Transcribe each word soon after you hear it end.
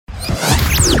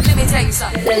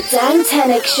The Dan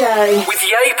Tenick Show. With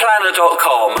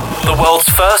YayPlanner.com, the world's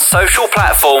first social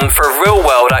platform for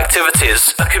real-world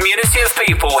activities. A community of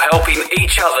people helping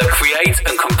each other create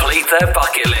and complete their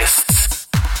bucket lists.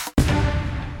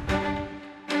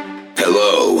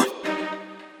 Hello.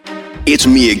 It's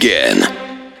me again.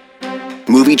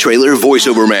 Movie trailer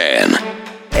voiceover man.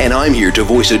 And I'm here to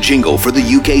voice a jingle for the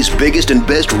UK's biggest and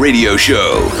best radio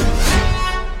show.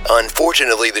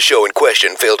 Unfortunately, the show in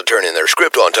question failed to turn in their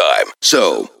script on time.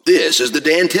 So, this is the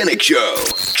Dan Tenick Show.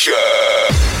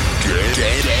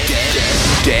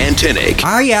 Dan Tenick.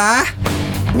 Oh, yeah?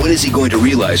 When is he going to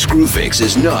realize Screwfix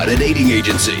is not a dating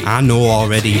agency? I know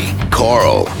already.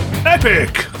 Carl.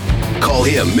 Epic! Call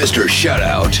him Mr.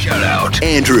 Shoutout.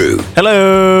 Andrew.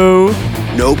 Hello!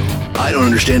 Nope, I don't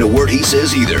understand a word he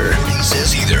says either.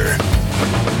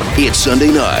 It's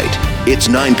Sunday night. It's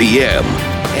 9 p.m.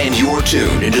 And you're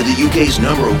tuned into the UK's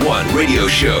 #1 radio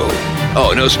show.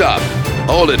 Oh, no, stop.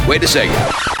 Hold it. Wait a second.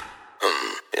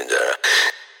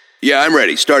 Yeah, I'm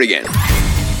ready. Start again.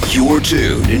 You're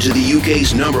tuned into the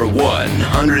UK's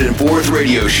 #104th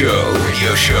radio show.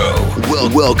 Well,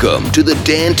 welcome to the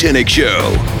Dan Tenick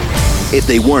Show. If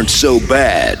they weren't so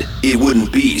bad, it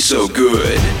wouldn't be so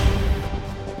good.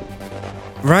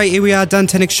 Right, here we are, Dan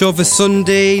Tenick Show for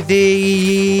Sunday,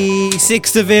 the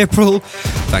 6th of April.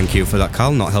 Thank you for that,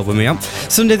 Carl, not helping me out.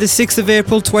 Sunday, the 6th of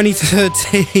April,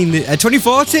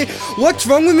 2014. What's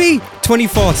wrong with me?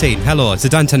 2014. Hello, it's the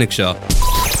Dan Tenick Show.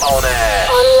 On air.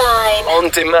 Online. On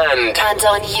demand. And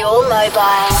on your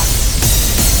mobile.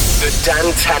 The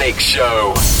Dan Tenick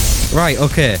Show. Right,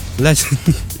 okay, let's...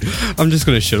 I'm just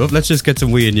going to shut up. Let's just get some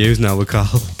weird news now with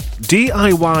Carl.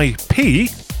 DIYP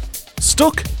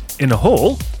stuck in a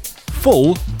hole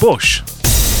full bush.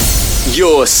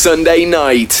 Your Sunday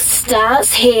night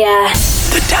Starts here.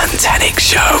 The Dan Tenick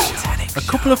Show. A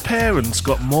couple of parents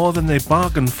got more than they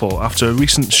bargained for after a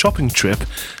recent shopping trip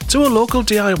to a local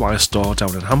DIY store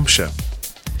down in Hampshire.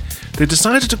 They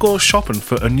decided to go shopping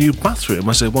for a new bathroom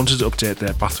as they wanted to update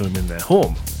their bathroom in their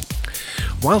home.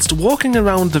 Whilst walking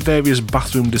around the various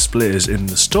bathroom displays in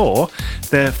the store,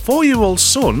 their 4-year-old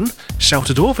son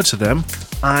shouted over to them,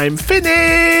 "I'm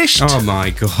finished!" Oh my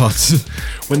God.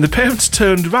 When the parents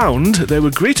turned round, they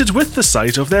were greeted with the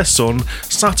sight of their son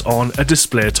sat on a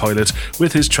display toilet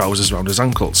with his trousers round his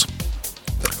ankles.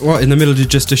 What, in the middle of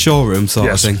just a showroom sort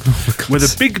Yes. of thing? Oh my God. With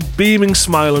a big beaming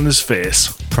smile on his face.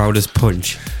 Proud as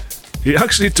punch. He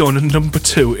actually done a number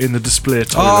 2 in the display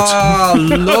toilet. Oh,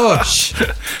 lush.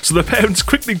 So the parents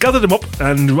quickly gathered him up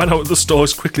and ran out of the store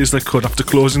as quickly as they could after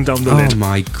closing down the Oh lid.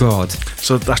 my God.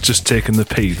 So that's just taking the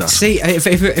pee, that. See, if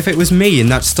it was me in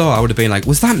that store, I would have been like,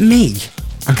 was that me?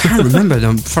 I can't remember.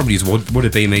 Probably would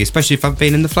have been me, especially if I've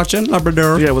been in the Fletcher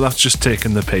Labrador. Yeah, well, that's just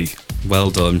taking the pee. Well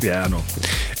done. Yeah, I know.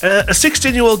 A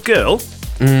 16-year-old girl,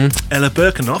 Ella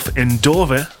Birkenough, in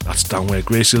Dover, that's down where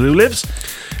Gracie Lou lives,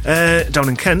 down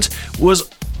in Kent, was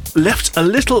left a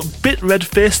little bit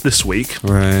red-faced this week.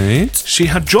 Right. She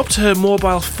had dropped her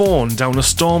mobile phone down a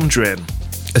storm drain.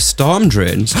 A storm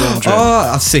drain? Storm drain.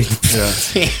 Oh, I've seen. Yeah.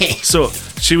 So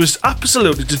she was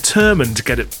absolutely determined to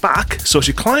get it back, so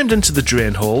she climbed into the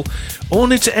drain hole,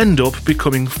 only to end up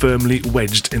becoming firmly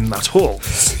wedged in that hole.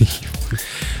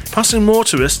 Passing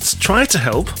motorists tried to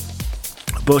help,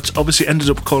 but obviously ended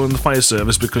up calling the fire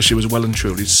service because she was well and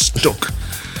truly stuck.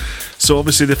 So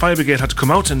obviously the fire brigade had to come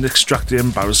out and extract the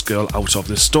embarrassed girl out of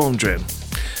this storm drain.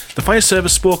 The fire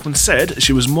service spokesman said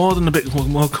she was more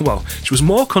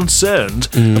concerned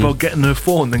about getting her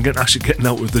phone than actually getting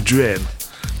out of the drain.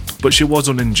 But she was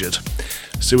uninjured.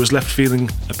 So was left feeling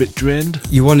a bit drained.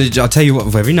 I'll tell you what,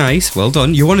 very nice, well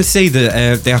done. You want to see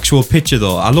the actual picture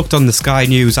though? I looked on the Sky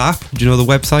News app, do you know the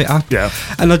website app? Yeah.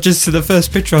 And the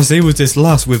first picture I see was this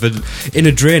lass in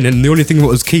a drain, and the only thing that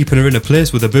was keeping her in a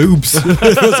place were the boobs. I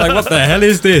was like, what the hell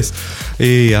is this?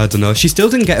 I don't know. She still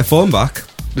didn't get her phone back.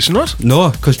 Did she not?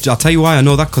 No, because I'll tell you why I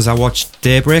know that, because I watched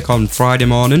Daybreak on Friday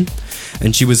morning,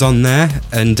 and she was on there,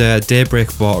 and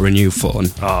Daybreak bought her a new phone.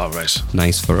 Ah, right.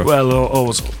 Nice for her. Well,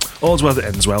 all's well that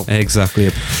ends well.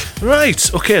 Exactly.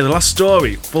 Right, okay, the last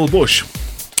story. Full bush.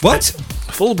 What?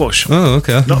 Full bush. Oh,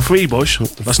 okay. Not free bush.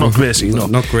 That's not Gracie. No.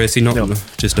 Not Gracie, not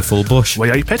just a full bush. Why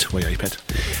are you pet?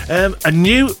 A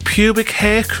new pubic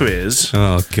hair craze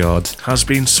Oh, God. has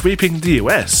been sweeping the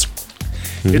US.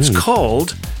 It's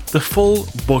called the full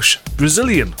bush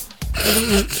Brazilian.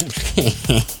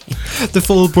 The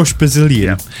full bush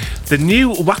Brazilian. The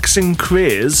new waxing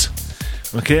craze,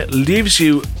 leaves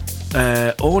you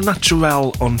au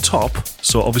naturel on top.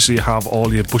 So obviously you have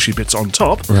all your bushy bits on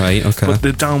top. Right, okay. But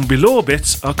the down below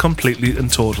bits are completely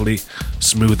and totally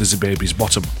smooth as a baby's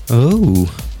bottom.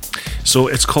 Oh. So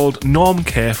it's called Norm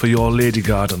Care for your lady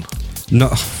garden. No.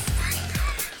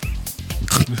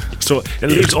 So it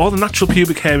leaves all the natural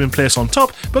pubic hair in place on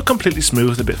top, but completely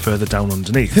smooth a bit further down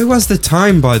underneath. Who has the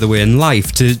time, by the way, in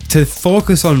life to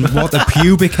focus on what the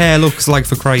pubic hair looks like,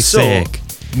 for Christ's sake?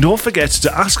 Don't forget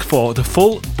to ask for the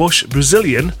full bush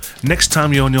Brazilian next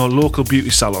time you're in your local beauty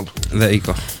salon. There you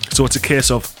go. So it's a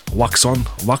case of wax on,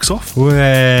 wax off.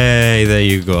 Way, there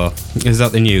you go. Is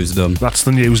that the news done? That's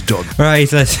the news done.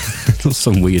 Right, let's...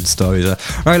 some weird stories there.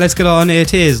 Right, let's get on.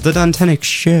 It is the Dan Tenick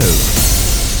Show.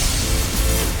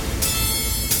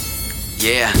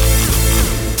 Yeah.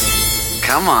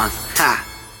 Come on. Ha.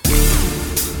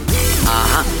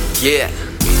 Yeah.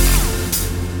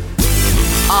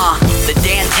 The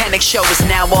Dan Tenick Show is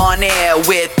now on air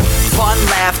with fun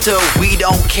laughter, we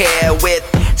don't care, with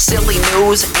silly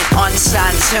news and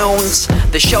unsigned tunes.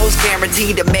 The show's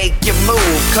guaranteed to make you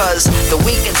move, cause the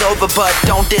weekend's over but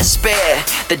don't despair.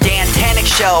 The Dan Tenick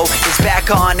Show is back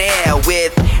on air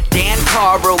with Dan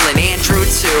Carl and Andrew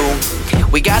too.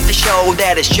 We got the show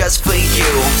that is just for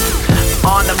you.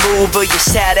 On the move or you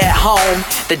sat at home,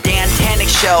 the Dan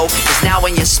Tenick Show is now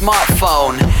on your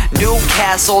smartphone.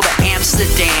 Newcastle to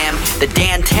Amsterdam, the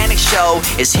Dan Tenick Show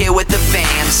is here with the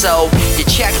fam. So you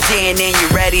checked in and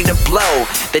you're ready to blow.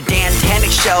 The Dan Tenick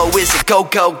Show is a go,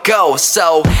 go, go.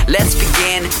 So let's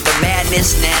begin the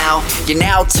madness now. You're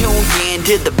now tuned in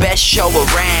to the best show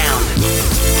around.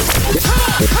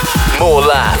 More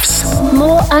laughs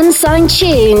More unsigned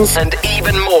tunes, and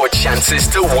even more chances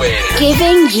to win.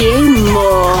 giving you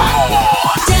more.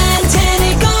 Dan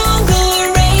Tenick on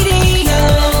the radio.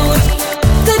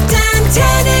 The Dan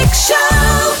Tenick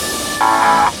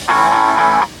Show.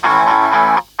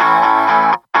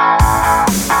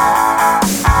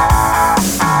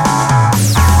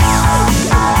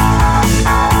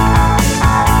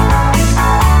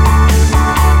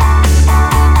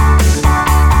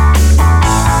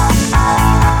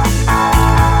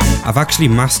 I've actually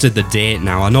mastered the date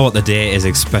now. I know what the date is,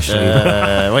 especially.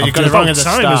 Well, you got it wrong at the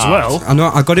time start as well. I know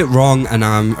I got it wrong, and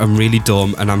I'm really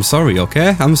dumb, and I'm sorry.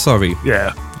 Okay, I'm sorry.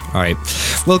 Yeah. All right,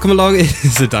 welcome along.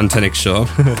 It's the Dan Tenick Show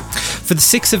for the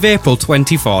 6th of April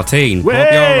 2014. Hope you're all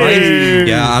right.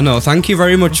 Yeah, I know. Thank you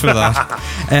very much for that.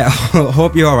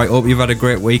 Hope you're all right. Hope you've had a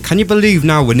great week. Can you believe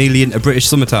now we're nearly into British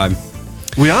summertime?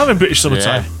 We are in British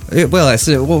summertime. Well, it's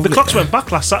The clocks went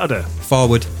back last Saturday.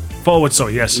 forward. Forward,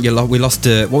 sorry, yes. We lost.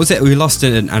 What was it? We lost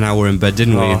an hour in bed,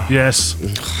 didn't we? Yes.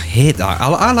 I hate that.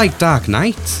 I like Dark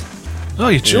Knight. Oh,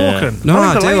 you're joking. No,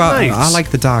 I the do. late nights. I like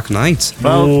the Dark Knight.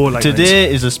 Well, No, like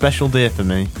today is a special day for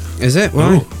me. Is it?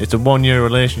 Why? It's a 1-year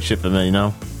relationship for me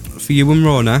now. For you and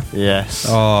Rona? Yes.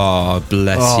 Oh,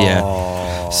 bless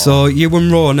you. So, you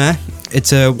and Rona,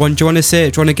 it's a one. Do you want to say?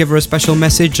 Do you want to give her a special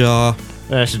message, or?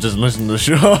 Yeah, she doesn't listen to the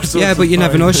show. So Yeah, but you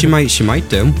never know. She might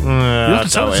do. You have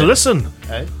to tell her to listen.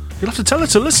 Hey? You'll have to tell her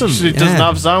to listen. She doesn't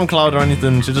have SoundCloud or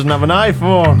anything. She doesn't have an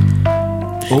iPhone.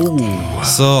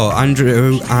 So,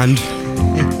 Andrew and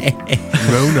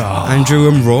Rona. Andrew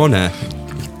and Rona.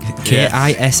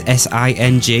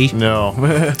 Kissing. No.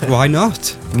 Why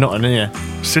not? Not in here.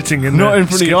 Sitting in Not there. in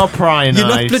front of your prying You're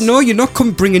eyes. not. No, you're not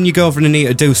bringing your girlfriend in here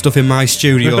to do stuff in my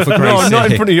studio. For No, Christ's not in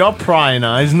sake. front of your prying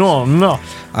eyes. No, I'm not.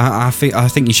 I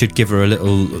think you should give her a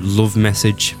little love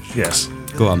message. Yes.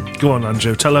 Go on. Go on,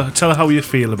 Andrew. Tell her how you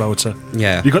feel about her.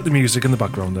 Yeah. You got the music in the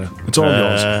background there. It's all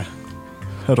yours.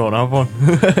 I don't have one.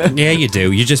 Yeah, you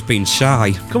do. You're just being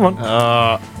shy. Come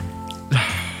on.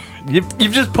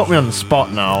 You've just put me on the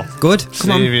spot now. Good.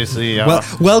 Come on. Seriously. Well,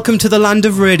 welcome to the land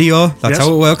of radio. That's Yes.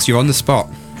 how it works. You're on the spot.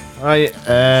 Right,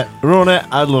 Rona,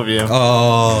 I love you.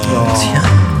 Oh,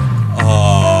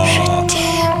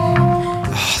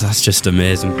 that's just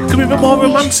amazing. Can we be a bit more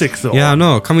romantic, though? Yeah, I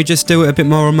know. Can we just do it a bit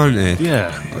more romantic?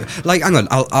 Yeah. Like, hang on.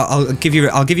 I'll give you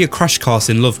a crash course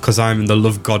in love because I'm the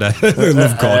love god.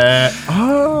 Love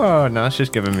god. No, she's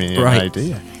giving me an Right.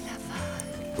 idea.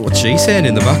 What's she saying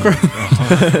in the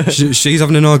background? She's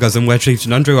having an orgasm. We're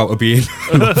treating Andrew out of being.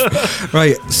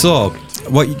 Right. So,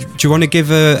 what do you want to give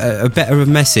a better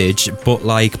message, but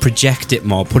like project it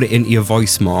more, put it into your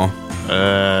voice more?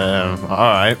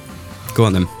 Alright. Go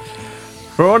on then.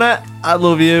 Rona, I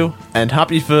love you, and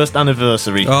happy first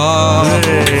anniversary. Oh,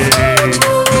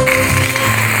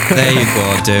 there you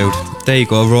go, dude. There you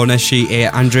go, Rona.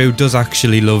 Andrew does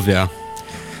actually love you.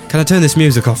 Can I turn this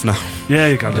music off now? Yeah,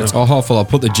 you can do. Oh, awful. I'll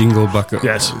put the jingle back up.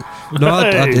 Yes. No,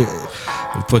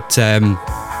 but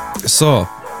so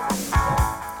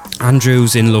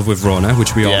Andrew's in love with Rona,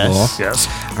 which we all know. Yes.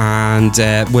 And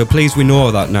we're pleased we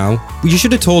know that now. You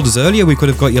should have told us earlier. We could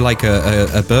have got you like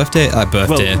a birthday.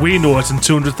 Well, we know it, and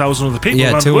 200,000 other people.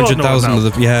 yeah, around the world know it 200,000 now. of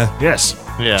the. Yeah. Yes.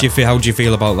 Yeah. How do you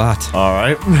feel about that? All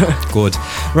right. Good.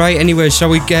 Right, anyway, shall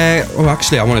we get... Oh,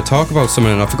 actually, I want to talk about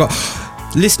something and I forgot.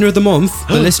 Listener of the Month.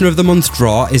 The Listener of the Month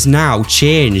draw is now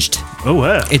changed. Oh,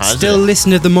 where? It's Has still it?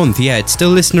 Listener of the Month. Yeah, it's still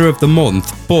Listener of the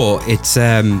Month, but it's...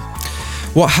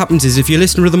 What happens is if you're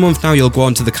Listener of the Month now, you'll go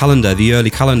onto the calendar, the early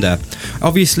calendar.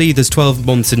 Obviously, there's 12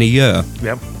 months in a year.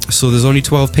 Yep. So there's only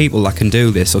 12 people that can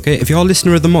do this, okay? If you're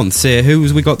Listener of the Month, say,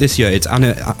 who's we got this year? It's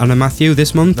Anna Matthew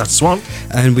this month. That's the one.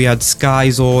 And we had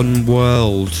Sky's Own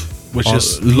World. Which or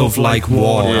is Love Like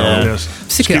War. Yeah. Yes.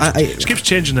 Sick She of- keeps, she keeps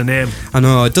changing the name. I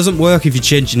know, it doesn't work if you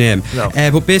change your name. No.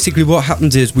 But basically what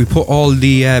happens is we put all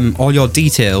your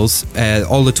details,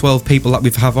 all the 12 people that we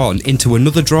have on, into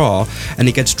another drawer, and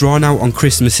it gets drawn out on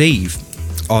Christmas Eve.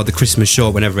 Or the Christmas show,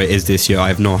 whenever it is this year, I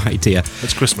have no idea.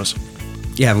 It's Christmas.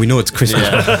 Yeah, we know it's Christmas.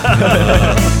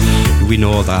 We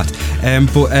know that.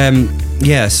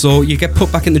 Yeah, so you get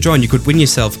put back in the drawer and you could win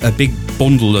yourself a big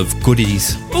bundle of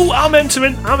goodies. Oh, I'm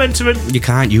entering. You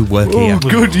can't, you work here. Oh,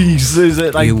 goodies. Is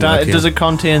it like You that? work here. Does it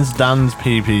contain Dan's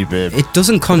PP bib? It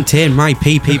doesn't contain my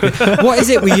PP bit. What is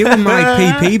it with you and my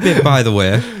PP bit, by the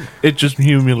way? It just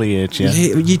humiliates you.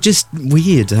 You're just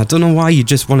weird. I don't know why you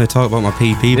just want to talk about my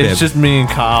PP bit. It's just me and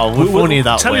Carl. We're funny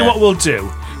that Tell way. you what we'll do.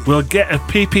 We'll get a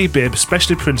PP bib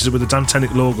specially printed with the Dan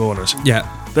Tenick logo on it. Yeah.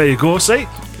 There you go, see?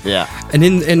 Yeah. And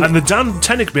And the Dan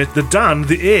Tenick bit,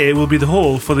 the A will be the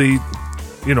hole for the,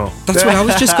 you know. that's what I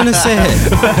was just going to say.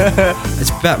 It's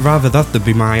rather that than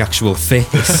be my actual face.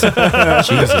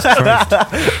 Jesus Christ.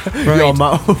 Right. Your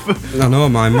mouth. I know,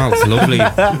 my mouth's lovely.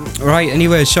 Right,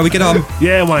 anyway, shall we get on?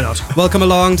 Yeah, why not? Welcome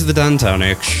along to the Dan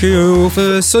Tenick Show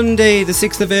for Sunday, the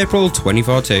 6th of April,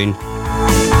 2014.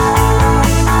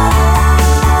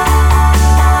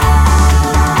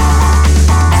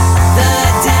 The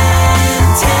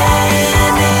Dan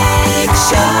Tenick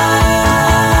Show.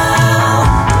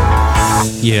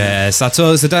 Yes, that's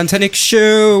us, the Dan Tenick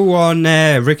Show on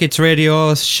Ricketts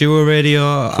Radio, Shure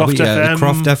Radio, Croft FM.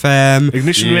 Croft FM.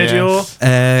 Ignition Yeah. Radio.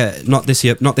 Not this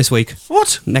year, not this week.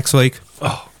 What? Next week.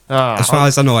 As far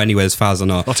as I know, anyway, as far as I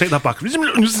know. I'll take that back.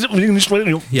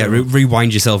 Yeah,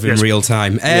 rewind yourself in Yes. real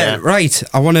time. Yeah. Right,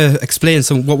 I want to explain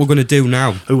what we're going to do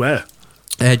now. Oh, where?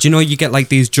 Do you know you get like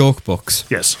these joke books?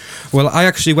 Yes. Well, I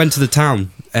actually went to the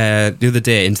town the other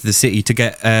day, into the city, to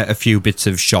get a few bits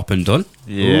of shopping done.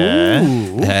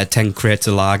 Yeah. 10 crates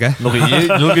of lager. Look at you.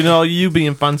 Look at all you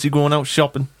being fancy going out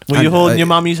shopping. Were you And, holding your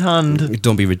mummy's hand?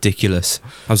 Don't be ridiculous.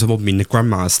 I was holding my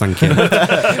grandma's, thank you.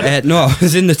 No, I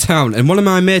was in the town, and one of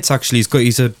my mates actually,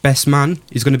 he's a best man.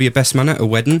 He's going to be a best man at a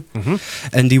wedding,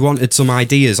 and he wanted some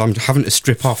ideas. I'm having to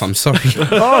strip off, I'm sorry.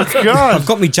 Oh, God. I've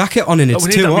got my jacket on and it's we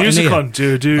need too that hot in music here. on.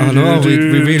 Do, do, I know, we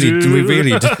do, really do. We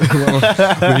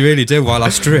really do while I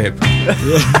strip.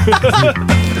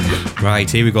 Right,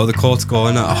 here we go. The coat's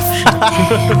going off.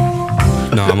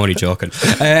 No, I'm only joking.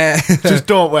 Just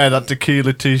don't wear that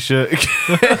tequila t-shirt.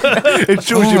 It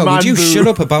shows your man would you boob. shut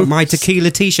up about my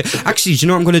tequila t-shirt? Actually, do you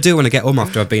know what I'm going to do when I get home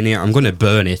after I've been here? I'm going to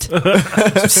burn it.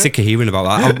 I'm sick of hearing about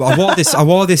that. I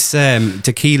wore this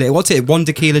tequila. What's it? 1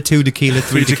 tequila, 2 tequila,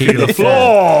 3 tequila, 4.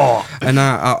 floor. And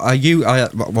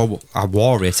I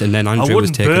wore it, and then I Andrew was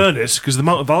wouldn't taking. burn it because the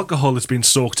amount of alcohol that's been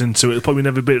soaked into it, it'll probably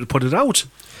never be able to put it out.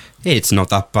 It's not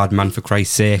that bad, man. For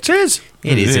Christ's sake, It is.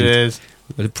 it isn't. It is.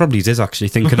 Well, it probably is actually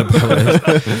thinking about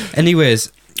it.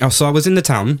 Anyways, so I was in the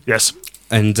town. Yes.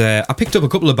 And I picked up a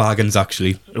couple of bargains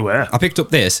actually. Where? I picked up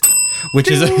this, which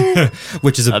is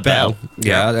a bell. bell.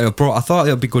 Yeah, I thought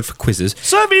it would be good for quizzes.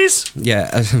 Service.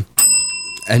 Yeah,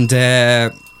 and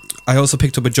I also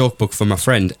picked up a joke book for my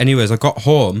friend. Anyways, I got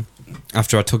home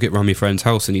after I took it round my friend's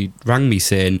house, and he rang me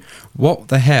saying, "What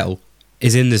the hell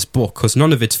is in this book? Because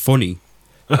none of it's funny."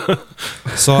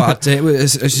 So,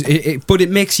 but it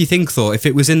makes you think though. If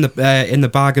it was in the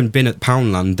bargain bin at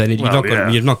Poundland, then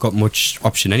you've not got much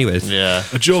option, anyways. Yeah.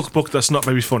 A joke book that's not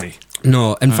very funny.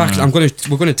 No, in fact,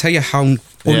 we're gonna tell you how unfunny.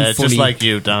 Yeah, just like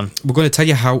you, Dan. We're going to tell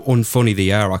you how unfunny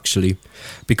they are actually,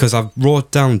 because I've wrote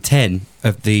down 10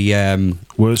 of the.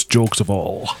 Worst jokes of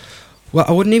all. Well,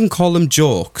 I wouldn't even call them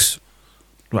jokes.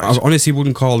 Right. I honestly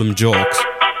wouldn't call them jokes.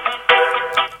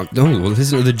 No,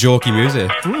 listen to the jokey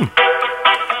music.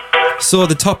 So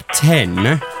the top 10.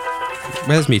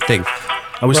 Where's me thing?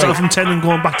 Are we starting from 10 and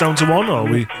going back down to 1, or are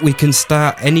we? We can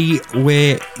start any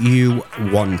way you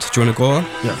want. Do you want to go?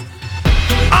 Yeah.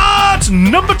 At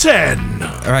number 10.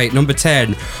 All right, number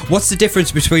 10. What's the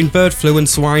difference between bird flu and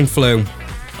swine flu?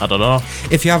 I don't know.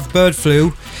 If you have bird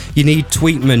flu, you need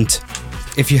tweetment.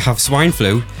 If you have swine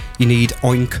flu, you need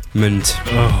ointment.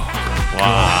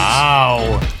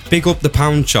 Wow. Big up the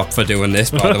pound shop for doing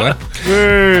this, by the way.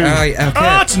 Right, okay.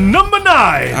 At number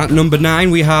 9. At number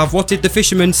 9, we have what did the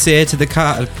fisherman say to the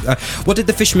card? What did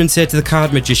the fisherman say to the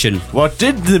card magician? What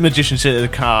did the magician say to the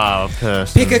car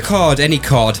person? Pick a card, any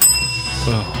card.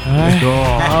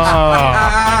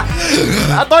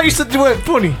 I thought you said you weren't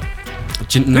funny.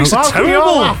 No, These are How come you're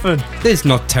terrible. laughing? it's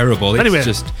not terrible. It's Anyway.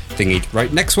 just thingy.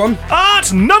 Right, next one.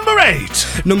 At number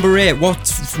 8. Number 8.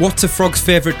 What's a frog's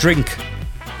favourite drink?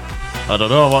 I don't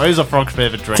know. What is a frog's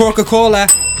favourite drink? Coca-Cola.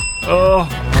 Oh,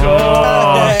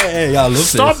 God. Hey, I love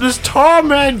Stop this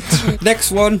torment! this.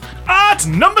 Next one. At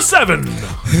number 7.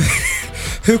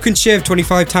 Who can shave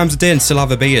 25 times a day and still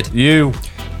have a beard? You.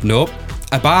 Nope.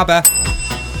 A barber.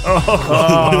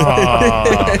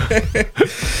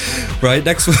 Right,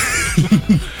 next one.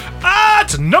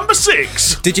 At number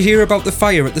 6. Did you hear about the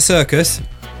fire at the circus?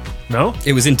 No?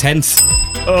 It was intense.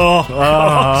 Oh.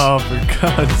 Oh, for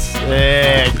God's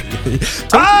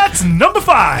sake. At number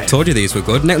 5. Told you these were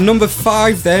good. Now, number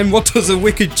 5 then. What does a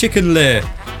wicked chicken lay?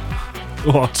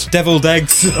 What? Deviled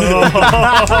eggs.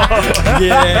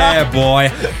 Yeah, boy.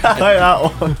 I like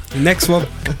that one. Next one.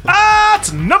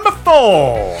 At number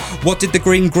 4. What did the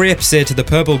green grape say to the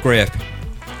purple grape?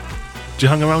 Do you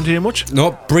hang around here much?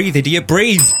 No, breathe, idiot,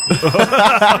 breathe.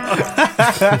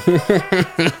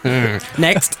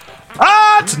 Next.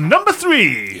 At number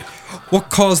 3. What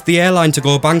caused the airline to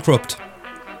go bankrupt?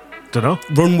 Don't know.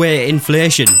 Runway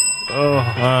inflation.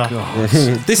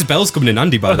 This bell's coming in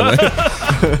handy, by the way.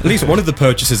 At least one of the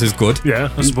purchases is good. Yeah,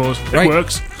 I suppose. It Right.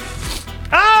 works.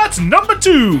 At number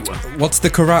 2. What's the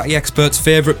karate expert's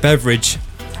favourite beverage?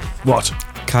 What?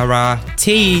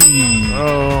 Karate.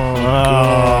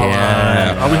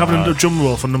 Yeah. Are we having a drum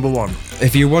roll for number 1?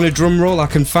 If you want a drum roll, I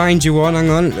can find you one. Hang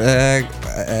on.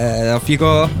 Off you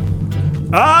go.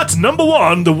 At number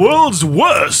 1, the world's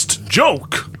worst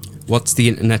joke. What's the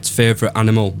internet's favourite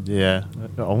animal? Yeah.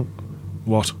 Oh.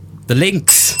 What? The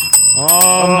lynx.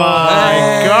 Oh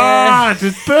my God!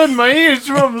 It burned my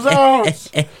eardrums out.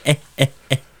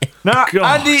 Now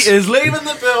God. Andy is leaving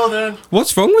the building.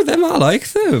 What's wrong with them? I like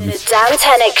them. The Dan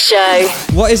Tenick Show.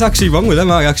 What is actually wrong with them?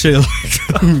 I actually like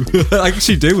them. I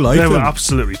actually do like They were them.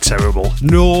 absolutely terrible.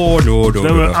 No. They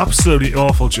were no. absolutely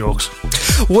awful jokes.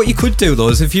 What you could do though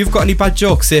is if you've got any bad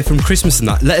jokes, say from Christmas and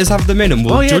that, let us have them in and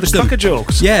we'll Oh yeah, judge the them. cracker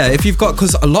jokes. Yeah, if you've got,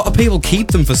 because a lot of people keep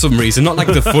them for some reason, not like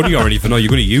they're funny or anything, or you're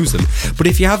going to use them. But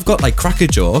if you have got like cracker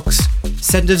jokes,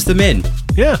 send us them in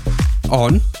Yeah.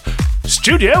 on.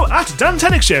 Studio at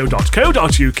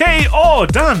dantenicshow.co.uk or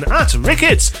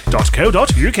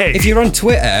dan@rickets.co.uk. If you're on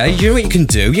Twitter, you know what you can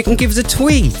do? You can give us a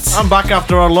tweet. I'm back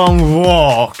after a long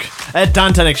walk at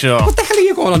Dan Tenick Show. What the hell are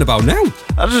you going on about now?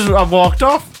 I walked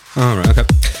off. Alright, okay.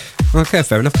 Okay,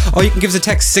 fair enough. Or you can give us a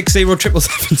text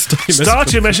 60777.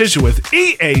 Start your message with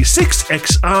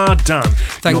EA6XR Dan.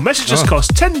 Your messages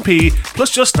cost 10p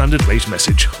plus your standard rate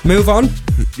message. Move on.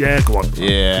 Yeah, go on.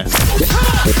 Yeah.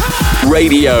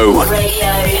 Radio.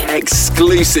 Radio.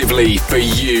 Exclusively for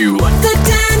you. The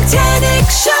Dan Tenick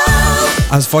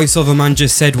Show. As voiceover man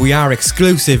just said, we are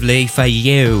exclusively for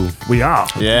you. We are.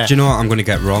 Yeah. Do you know what I'm going to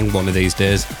get wrong one of these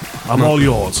days? I'm all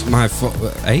yours. My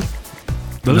eh?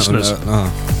 The listeners. Oh,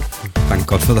 thank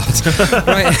God for that.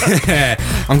 Right,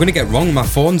 I'm going to get wrong. My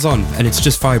phone's on and it's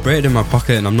just vibrated in my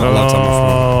pocket, and I'm not allowed to have my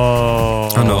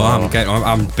phone. I know.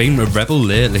 I'm being a rebel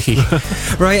lately.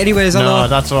 Right. Anyways, No, hello.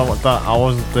 that's what that. I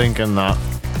wasn't thinking that.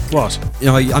 What? You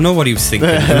know, I know what he was thinking.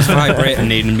 He was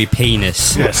vibrating in my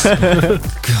penis. Yes. God.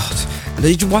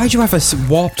 Why do you have a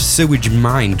warped sewage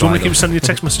mind? Do you want me to by keep sending you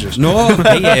text messages? No,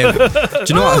 behave. Do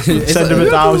you know what? Send him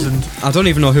 1,000. I don't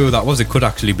even know who that was. It could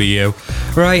actually be you.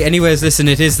 Right, anyways, listen,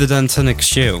 it is the Dan Tenick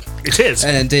Show. It is.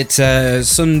 And it's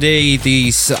Sunday, the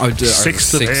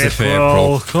 6th of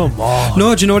April. Come on.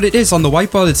 No, do you know what it is? On the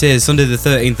whiteboard it says Sunday the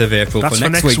 13th of April. That's for for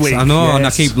next next week, I know, and I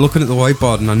yes. keep looking at the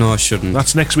whiteboard and I know I shouldn't.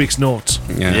 That's next week's notes.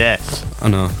 Yeah. Yes. I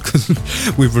know, because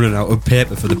we've run out of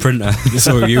paper for the printer,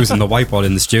 so we're using the whiteboard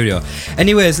in the studio.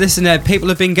 Anyways, listen, people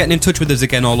have been getting in touch with us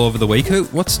again all over the week.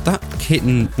 What's that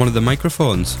hitting one of the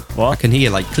microphones? What? I can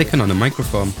hear like clicking on a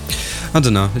microphone. I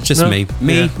don't know, it's just No. me.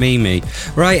 Yeah. Me.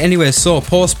 Right, anyway, so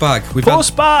Postbag.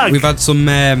 Postbag! We've had some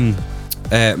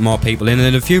more people in,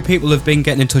 and a few people have been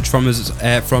getting in touch from us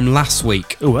from last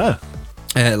week. Oh, where?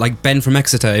 Like Ben from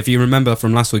Exeter. If you remember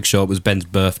from last week's show, it was Ben's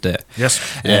birthday. Yes.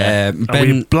 Ben, And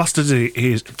we blasted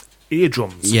his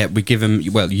eardrums. yeah, we give him,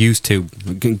 well, used to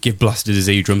give blasted his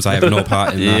eardrums. I have no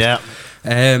part in that. Yeah.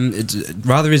 It's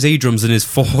rather his eardrums than his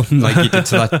phone, like you did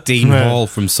to that Dean Hall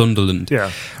from Sunderland.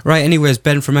 Yeah. Right, anyways,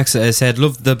 Ben from Exeter said,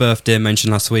 loved the birthday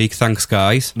mention last week. Thanks,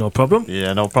 guys. No problem.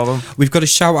 Yeah, no problem. We've got a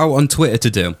shout out on Twitter to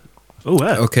do. Oh,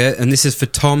 yeah. Okay, and this is for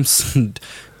Tom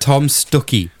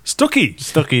Stuckey.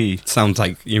 Stucky. Sounds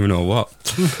like you know what.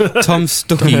 Tom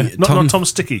Stuckey. Not Tom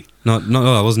Sticky. No,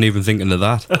 I wasn't even thinking of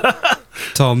that.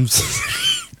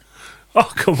 Oh,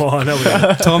 come on.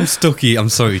 Tom Stuckey. I'm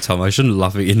sorry, Tom. I shouldn't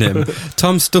laugh at your name.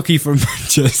 Tom Stuckey from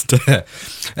Manchester.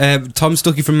 Tom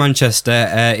Stuckey from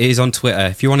Manchester is on Twitter.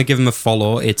 If you want to give him a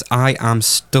follow, it's I am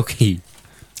Stuckey.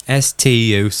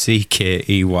 Stuckey.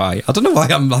 I don't know why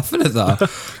I'm laughing at that.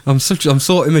 I'm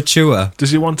so immature.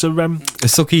 Does he want to A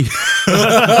sucky.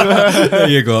 There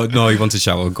you go. No, he wants a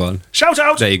shout out. Go on. shout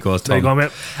out? There you go, Tom. There you go,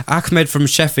 mate. Ahmed from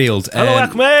Sheffield. Hello,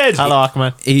 Ahmed. Hello,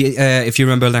 Ahmed. He, if you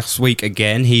remember last week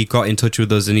again, he got in touch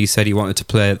with us and he said he wanted to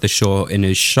play the show in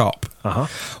his shop. Uh-huh.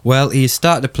 Well, he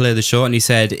started to play the show and he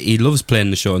said he loves playing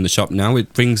the show in the shop now.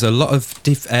 It brings a lot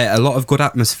of good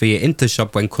atmosphere into the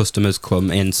shop when customers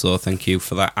come in. So thank you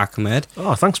for that, Ahmed.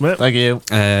 Oh, thanks, mate. Thank you.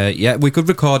 Yeah, we could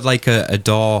record like a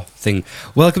door thing.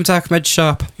 Welcome to Ahmed's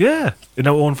shop. Yeah, in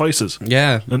our own voices.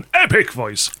 Yeah. An epic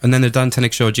voice. And then the Dan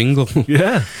Tenick Show jingle.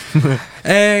 Yeah.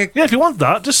 Yeah, If you want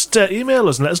that, just email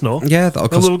us and let us know. that'll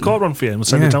And cost. we'll record one for you and we'll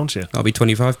send it down to you. That'll be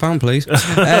 £25, please.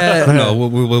 No,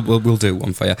 we'll do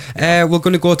one for you. We're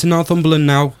going to go to Northumberland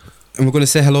now, and we're going to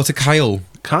say hello to Kyle.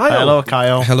 Kyle. Hello,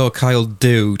 Kyle. Hello, Kyle,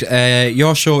 dude.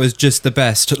 Your show is just the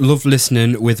best. Love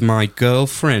listening with my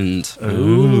girlfriend.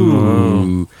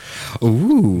 Ooh.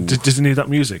 Did you need that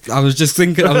music? I was just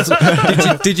thinking.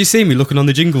 Did you see me looking on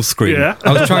the jingle screen? Yeah.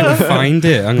 I was trying to find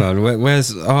it. Hang on.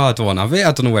 Where's? Oh, I don't have it.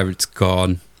 I don't know where it's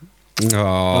gone.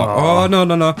 Oh no.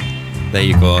 There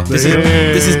you go. This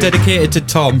is dedicated to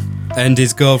Tom and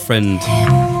his girlfriend.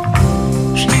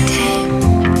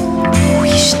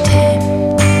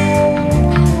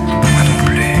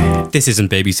 This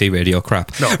isn't BBC Radio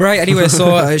crap. No. Right, anyway,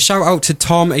 so shout out to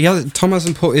Tom. Tom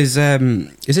hasn't put his...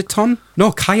 is it Tom?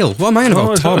 No, Kyle. What am I on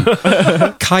about? Tom.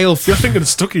 Kyle. You're thinking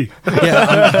Stucky.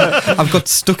 Yeah, I've got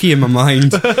Stucky in my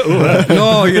mind.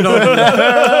 No, you're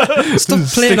not. Stop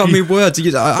playing on me words.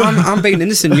 I'm being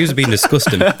innocent. You're being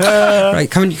disgusting. Right,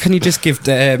 can you just give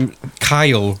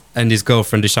Kyle and his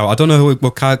girlfriend a shout? I don't know who.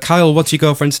 Kyle, what's your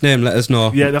girlfriend's name? Let us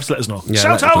know. Yeah, you have to let us know. Yeah,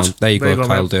 Shout let us out! know. There you go,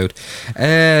 Kyle, man. dude.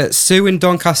 Sue in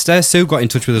Doncaster. Sue got in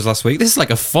touch with us last week. This is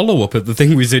like a follow-up of the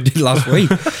thing we did last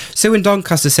week. Sue in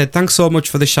Doncaster said, thanks so much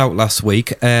for the shout last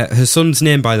week. Her son's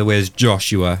name, by the way, is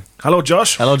Joshua. Hello,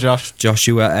 Josh. Hello, Josh.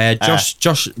 Joshua.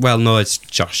 Josh. Well, no, it's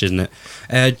Josh, isn't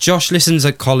it? Josh listens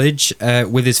at college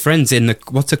with his friends in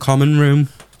what's a common room?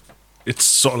 It's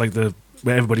sort of like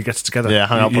where everybody gets together. Yeah,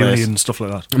 hang out uni place. and stuff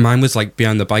like that. Mine was like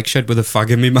behind the bike shed with a fag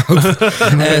in my mouth.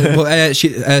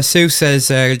 Sue says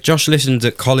Josh listens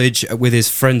at college with his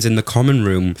friends in the common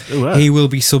room. Ooh, wow. He will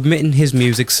be submitting his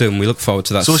music soon. We look forward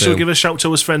to that. So Sue. should we give a shout to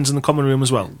his friends in the common room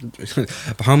as well?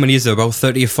 How many is there? About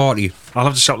 30 or 40? I'll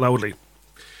have to shout loudly.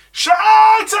 Shout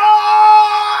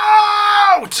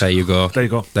out! There you go. There you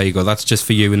go. There you go. That's just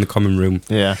for you in the common room.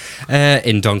 Yeah.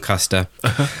 In Doncaster.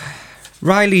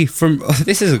 Riley from...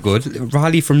 this is a good.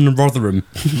 Riley from Rotherham.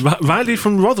 Riley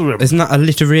from Rotherham. Isn't that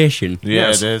alliteration? Yeah,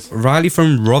 Yes. it is. Riley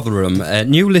from Rotherham.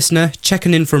 New listener,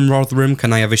 checking in from Rotherham.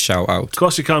 Can I have a shout out? Of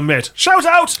course you can, mate. Shout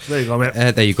out! There you go, mate.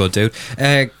 There you go, dude.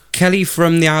 Kelly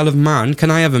from the Isle of Man,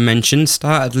 can I have a mention?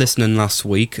 Started listening last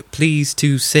week. Please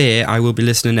to say I will be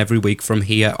listening every week from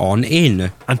here on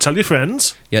in. And tell your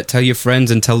friends. Yeah, tell your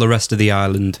friends and tell the rest of the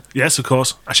island. Yes, of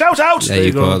course. A shout out! There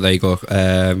you go. There you go,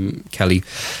 Kelly.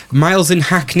 Miles in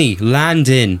Hackney,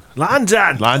 Landon.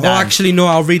 Landon. Oh, actually, no,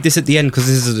 I'll read this at the end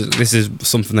because this is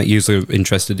something that you're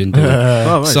interested in doing.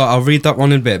 Oh, right. So I'll read that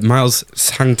one in a bit. Miles,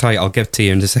 hang tight, I'll get to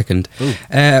you in a second.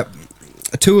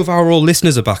 Two of our old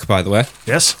listeners are back, by the way.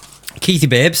 Yes. Keithy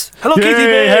Babes. Hello, Yay, Keithy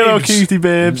Babes. Hello, Cutie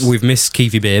Babes. We've missed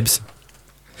Keithy Babes.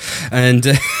 And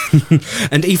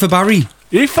and Aoife Barry.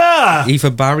 Aoife!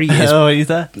 Aoife Barry is... Hello,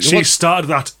 Ethan. She started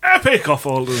that epic off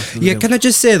all the... Yeah, can I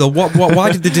just say, though,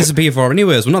 why did they disappear for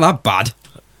anyways? We're not that bad.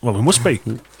 Well, we must be.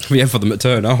 Yeah, for them to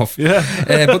turn off. Yeah.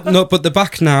 But they're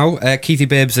back now. Keithy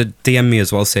Babes had DM'd me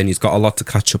as well, saying he's got a lot to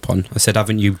catch up on. I said,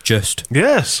 haven't you just?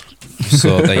 Yes.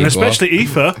 So there you And especially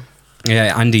Aoife.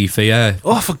 Yeah, and Aoife, yeah.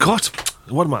 Oh, I forgot.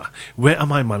 What am I? Where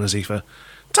am I, man, as Aoife?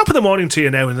 Top of the morning to you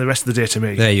now and the rest of the day to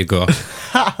me. There you go.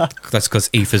 That's because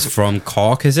Aoife's from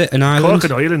Cork, is it? An island? Cork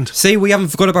and Ireland. See, we haven't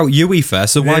forgot about you, Aoife,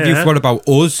 so why have you Yeah. forgot about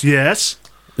us? Yes.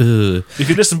 Ugh. If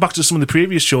you listen back to some of the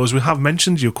previous shows, we have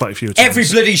mentioned you quite a few times. Every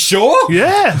bloody show?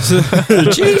 Yeah.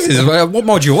 Jesus, what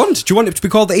more do you want? Do you want it to be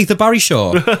called the Aoife Barry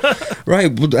Show?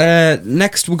 Right,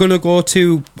 next we're going to go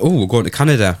to... Oh, we're going to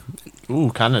Canada. Ooh,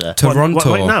 Canada. Toronto. What,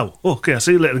 right now? Oh, okay, I'll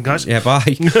see you later, guys. Yeah, bye.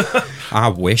 I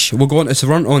wish. We're going to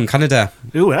Toronto in Canada.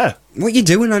 Oh, yeah. What are you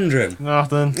doing, Andrew?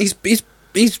 Nothing. He's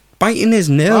biting his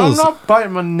I'm nails. not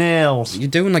biting my nails. You're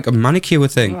doing like a manicure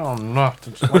thing. No, I'm not.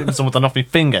 I'm just wiping something off my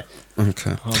finger.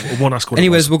 Okay. I won't ask what it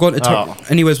Anyways, was. we're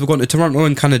going to Toronto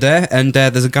in Canada, and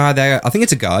there's a guy there. I think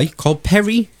it's a guy called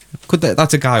Perry.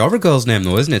 That's a guy or a girl's name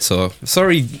though, isn't it? So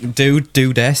sorry,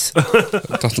 dudess.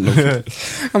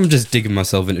 I'm just digging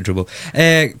myself into trouble.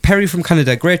 Perry from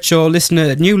Canada, great show.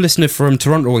 New listener from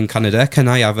Toronto in Canada. Can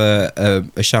I have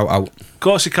a shout out? Of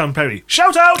course you can, Perry.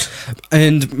 Shout out!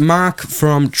 And Mark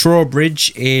from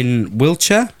Trowbridge in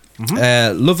Wiltshire.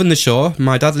 Loving the show.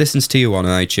 My dad listens to you on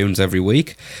iTunes every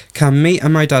week. Can me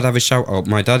and my dad have a shout out?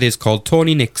 My dad is called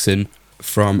Tony Nixon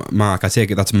from Mark. I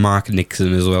take it that's Mark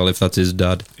Nixon as well, if that's his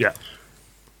dad. Yeah.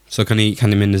 So can he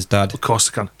in as dad? Of course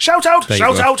I can. Shout out! There you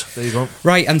Shout go. out! There you go.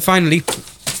 Right, and finally,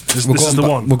 This is the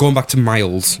one. we're going back to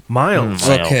Miles. Miles.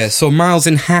 Okay, so Miles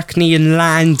in Hackney in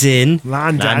London.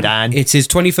 London. It's his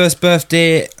 21st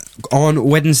birthday on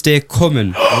Wednesday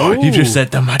coming. You've just said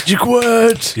the magic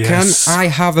word. Yes. Can I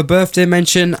have a birthday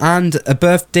mention and a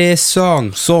birthday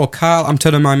song? So, Carl, I'm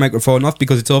turning my microphone off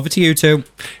because it's over to you two.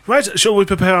 Right, shall we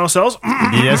prepare ourselves?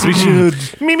 Yes, we should.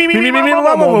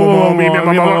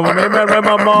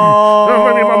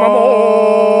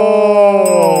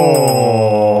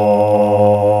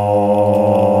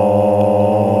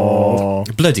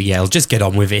 Bloody hell, just get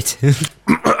on with it.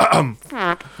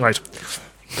 Right.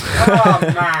 Oh,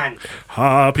 man.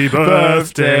 Happy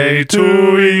birthday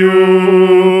to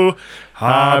you.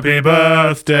 Happy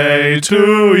birthday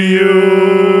to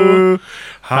you.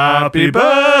 Happy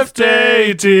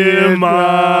birthday, dear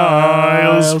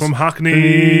Miles from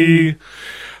Hackney.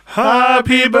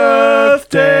 Happy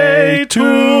birthday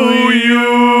to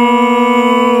you.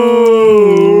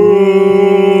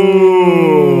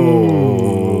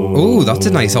 Ooh, that's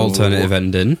a nice alternative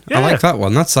ending. I like that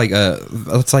one. That's like a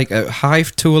high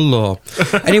to a low.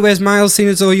 Anyways, Miles, seeing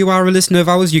as though you are a listener of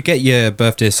ours, you get your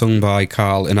birthday sung by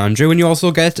Carl and Andrew, and you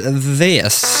also get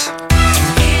this.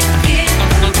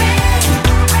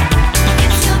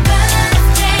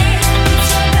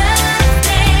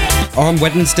 On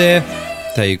Wednesday.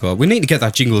 There you go. We need to get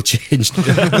that jingle changed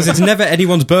because it's never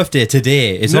anyone's birthday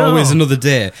today. It's always another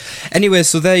day. Anyway,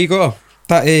 so there you go.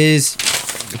 That is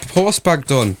postbag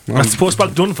done. That's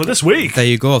postbag done for this week. There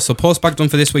you go. So postbag done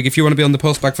for this week. If you want to be on the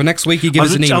postbag for next week, you give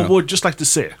us an email. I would just like to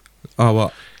say, Oh,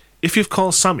 what? if you've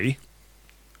called Sammy,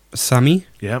 Sammy?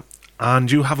 yeah,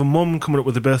 and you have a mum coming up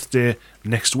with a birthday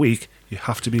next week, you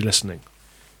have to be listening.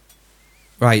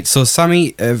 Right, so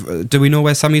Sammy, do we know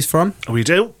where Sammy's from? We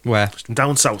do. Where?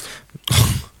 Down south.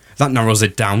 That narrows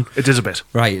it down. It is a bit.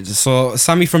 Right, so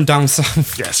Sammy from down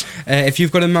south. Yes. If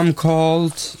you've got a mum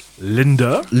called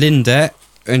Linda.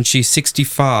 and she's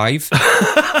 65.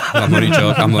 I'm only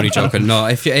joking. No,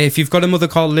 if you've got a mother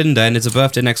called Linda and it's a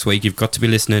birthday next week, you've got to be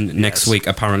listening next week,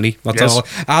 apparently. That's all.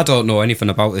 I don't know anything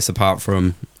about this apart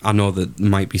from I know that there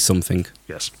might be something.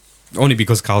 Yes. Only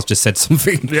because Carl's just said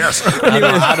something. Yes.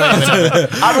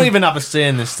 I don't even have a say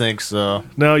in this thing, so.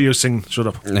 No, you sing. Shut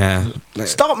up. Yeah.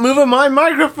 Stop moving my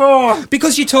microphone!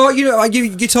 Because you're talking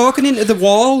into the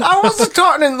wall. I wasn't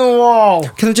talking in the wall!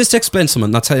 Can I just explain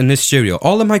something that's in this studio?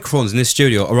 All the microphones in this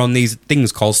studio are on these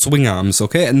things called swing arms,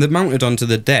 okay? And they're mounted onto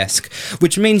the desk,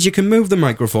 which means you can move the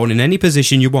microphone in any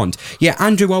position you want. Yeah,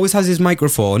 Andrew always has his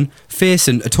microphone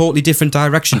facing a totally different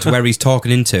direction to where he's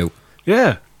talking into.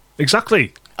 Yeah,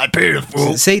 exactly.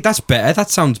 See, that's better. That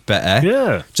sounds better.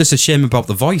 Yeah. Just a shame about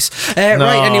the voice. Right,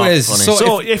 anyways. funny.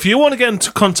 So if you want to get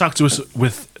into contact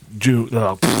with do you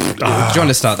want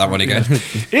to start that one again?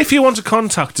 if you want to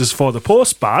contact us for the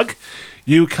postbag,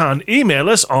 you can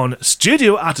email us on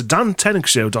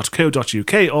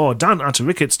studio@dantenicshow.co.uk or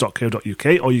dan@rickets.co.uk,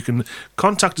 or you can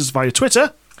contact us via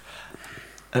Twitter.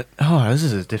 This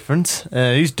is different.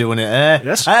 Who's doing it?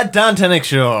 Yes. At Dan Tenick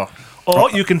Show.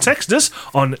 Or you can text us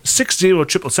on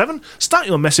 60777. Start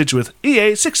your message with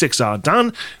EA66R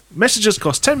Dan. Messages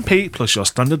cost 10p plus your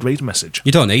standard rate message.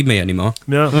 You don't need me anymore.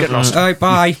 No, get lost. All right,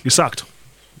 bye. You're sacked.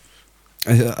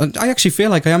 I actually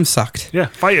feel like I am sacked. Yeah,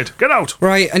 fired. Get out.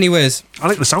 Right, anyways. I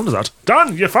like the sound of that.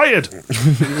 Dan, you're fired.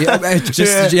 But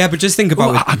just think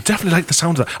about it. I definitely like the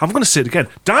sound of that. I'm going to say it again.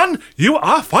 Dan, you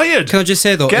are fired. Can I just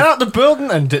say, though? Get out the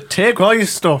building and take all your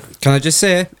stuff. Can I just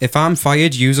say, if I'm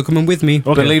fired, yous are coming with me.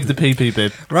 Okay. Believe the PP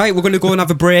bib. Right, we're going to go and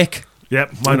have a break. Yep,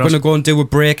 why We're not? going to go and do a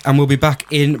break, and we'll be back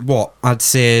in, what, I'd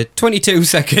say 22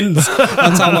 seconds.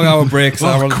 That's how long our breaks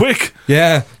are. Quick.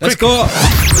 Yeah, let's go.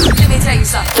 Let me tell you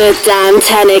something. The Dan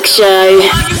Tenick Show.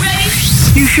 Are you ready?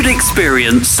 You should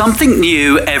experience something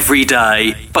new every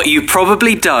day, but you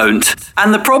probably don't.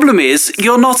 And the problem is,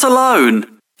 you're not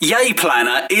alone. Yay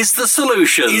Planner is the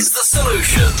solution.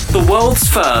 The world's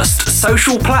first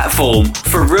social platform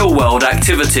for real-world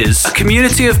activities. A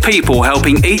community of people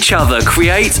helping each other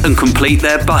create and complete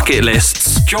their bucket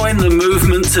lists. Join the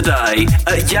movement today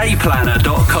at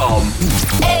yayplanner.com.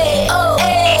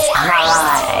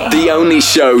 The only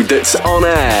show that's on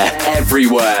air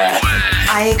everywhere.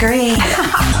 I agree.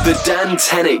 The Dan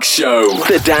Tenick Show.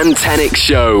 The Dan Tenick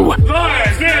Show.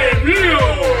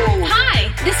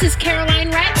 Hi, this is Caroline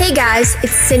Rapp. Hey guys,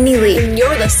 it's Sydney Lee, and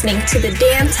you're listening to The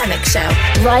Dan Tenick Show.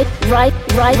 Right.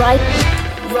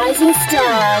 Rising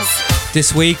Stars.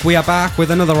 This week we are back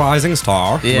with another rising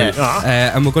star.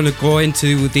 Yeah. And we're going to go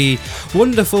into the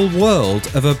wonderful world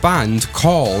of a band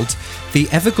called the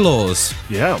Everglows.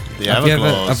 Yeah. The Have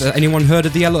Everglows. anyone heard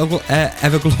of the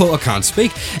Everglow? I can't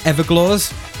speak.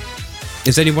 Everglows?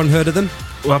 Has anyone heard of them?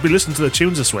 Well, I've been listening to the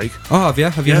tunes this week. Oh, have you?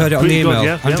 Have you Yeah, heard it on the pretty good, email?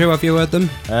 yeah, Andrew, yeah. have you heard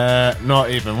them? Not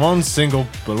even one single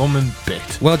blooming bit.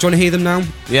 Well, do you want to hear them now?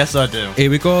 Yes, I do. Here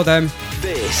we go then.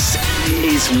 This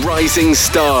is Rising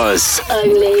Stars.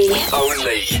 Only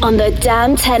on the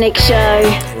Dan Tenick Show.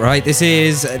 Right, this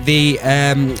is the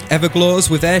Everglows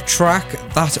with their track,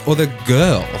 That Other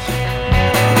Girl.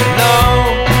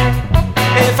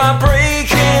 If I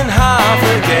break in half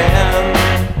again,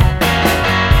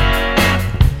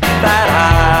 that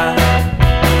I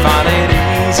find it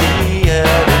easier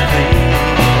to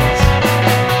please.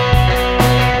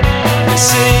 You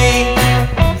see,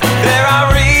 there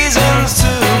are reasons to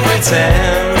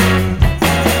pretend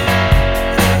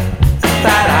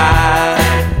that I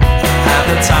have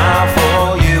the time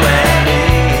for you and me.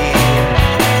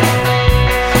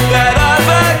 That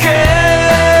other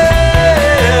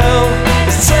girl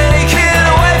is taken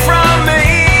away from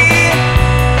me.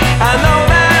 I know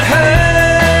that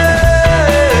hurt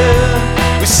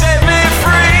will set me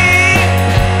free.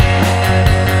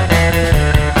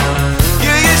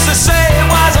 You used to say it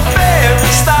was a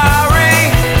fairy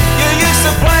story. You used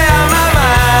to play on my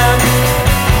mind.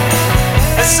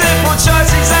 A simple choice,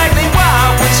 exactly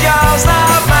what was yours,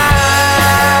 not mine.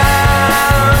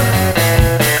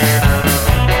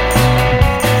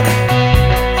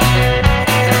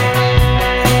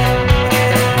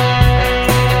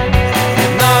 You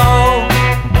know,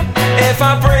 if I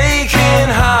break in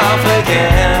half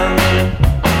again,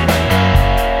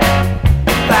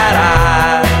 that I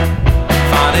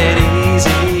find it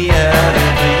easier to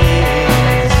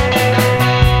please.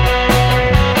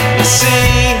 You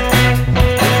see,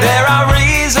 there are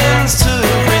reasons to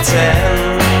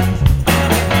pretend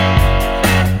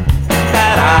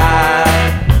that I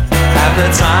have the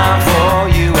time for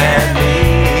you and me.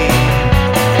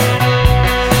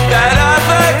 That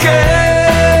other girl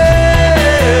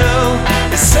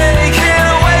is taken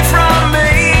away from me.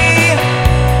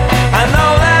 I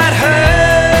know that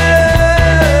hurt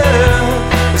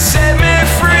will set me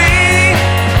free.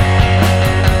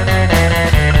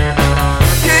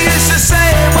 You used to say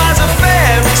it was a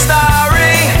fairy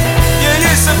story. You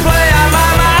used to play on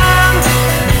my mind.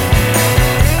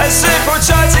 A simple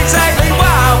choice, exactly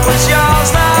what was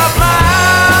yours, not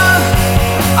mine.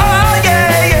 Oh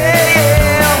yeah,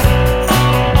 yeah, yeah.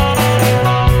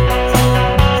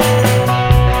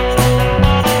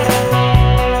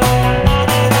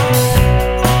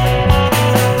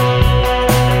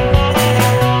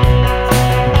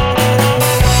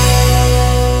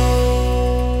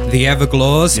 The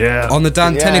Everglows. Yeah. On the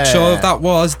Dan Yeah. Tenick Show, that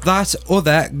was That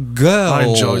Other Girl. I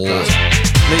enjoyed that.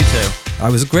 Me too. That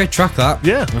was a great track, that.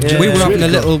 Yeah. We were It's having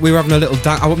really a good. little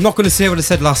I'm not going to say what I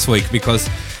said last week because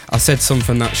I said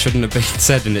something that shouldn't have been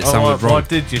said and it sounded wrong. What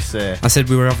did you say? I said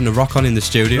we were having a rock on in the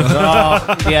studio.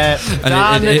 Oh, yeah. And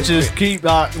Dan, just keep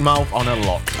that mouth on a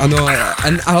lock. I know,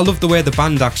 and I love the way the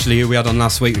band actually, who we had on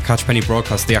last week, the Catch Penny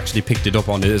Broadcast, they actually picked it up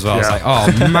on it as well. Yeah. I was like,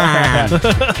 oh man.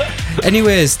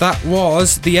 Anyways, that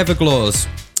was the Everglows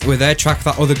with their track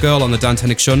That Other Girl on the Dan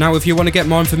Tenick Show. Now, if you want to get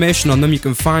more information on them, you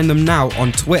can find them now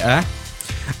on Twitter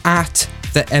at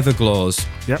the Everglows.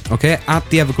 Yep. Okay, at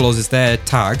the Everglows is their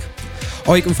tag.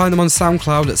 Or you can find them on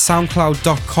SoundCloud at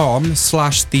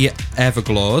soundcloud.com/the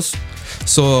Everglows.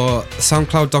 So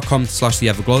soundcloud.com/the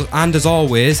Everglows. And as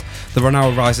always, they're on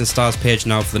our Rising Stars page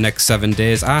now for the next 7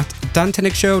 days at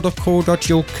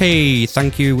dantenickshow.co.uk.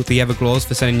 Thank you, the Everglows,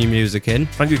 for sending your music in.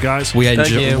 Thank you, guys. We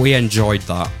Thank you. enjoyed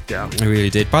that. Yeah. I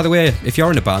really did. By the way, if you're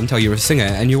in a band or you're a singer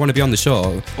and you want to be on the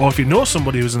show, Or if you know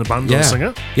somebody who's in a band or a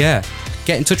singer, yeah,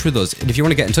 get in touch with us. And if you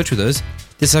want to get in touch with us,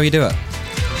 this is how you do it.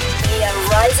 Be a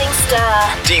rising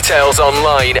star. Details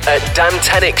online at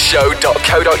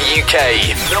dantenickshow.co.uk.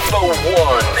 Number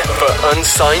 1 for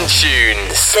unsigned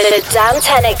tunes. The Dan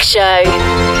Tenick Show.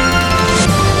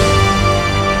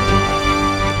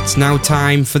 It's now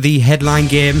time for the headline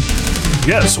game.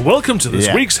 Yes, welcome to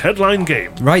this week's headline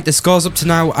game. Right, the scores up to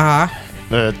now are...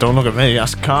 don't look at me,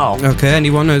 ask Carl. Okay,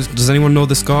 does anyone know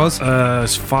the scores?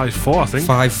 It's 5-4, I think.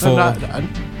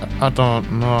 5-4. I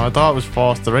don't know. I thought it was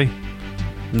 4-3.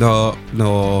 No.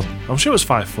 I'm sure it was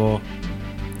 5-4.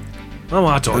 Oh,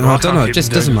 I don't know. I don't know. It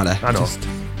just doesn't matter. I know.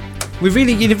 We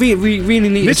really need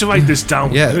to write this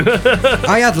down. Yeah.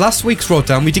 I had last week's wrote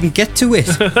down. We didn't get to it.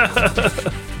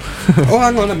 Oh,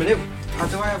 hang on a minute. How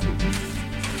do I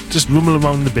have... Just rummel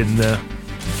around the bin there.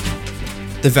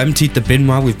 They've emptied the bin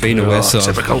while we've been away, so...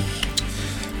 Typical.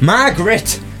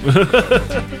 Margaret!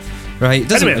 Right, it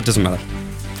doesn't matter.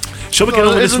 Shall we get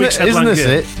on with this week's headline game? Isn't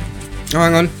this it? Oh,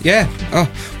 hang on. Yeah.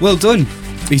 Oh, well done.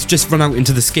 He's just run out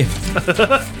into the skip.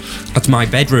 That's my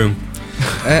bedroom.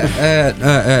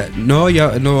 No,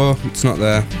 it's not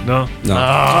there. No? No.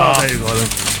 Oh, there you go then.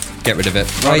 Get rid of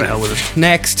it. Right. Right. The hell with it.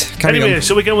 Next. Anyway,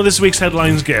 shall we get on with this week's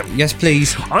headlines game? Yes,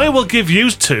 please. I will give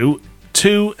you two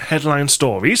headline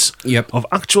stories of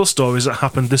actual stories that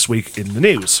happened this week in the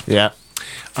news. Yeah.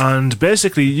 And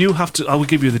basically, I will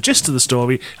give you the gist of the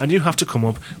story, and you have to come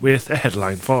up with a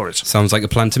headline for it. Sounds like a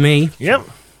plan to me. Yep.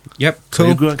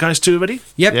 Cool. So you guys two ready?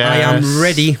 Yep, yes. I am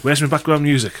ready. Where's my background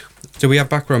music? Do we have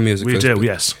background music? We do,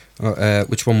 yes.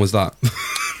 Which one was that?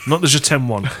 Not the Chatem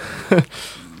one.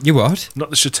 You what?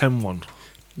 Not the Chatem one.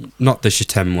 Not the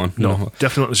Chatem one. No,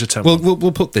 definitely not the Chatem one.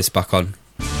 We'll put this back on.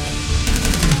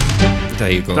 There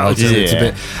you go. It's a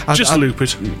bit. Just loop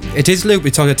it. It is loop.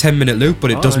 It's on a 10-minute loop, but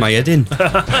it does my head in.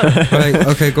 Right.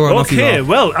 Okay. Go on. Okay.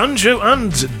 Well, Andrew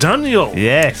and Daniel.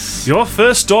 Yes. Your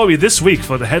first story this week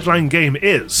for the headline game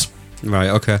is. Right.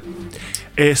 Okay.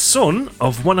 A son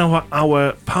of one of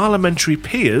our parliamentary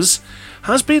peers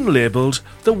has been labelled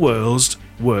the world's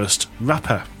worst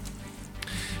rapper.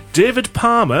 David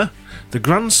Palmer, the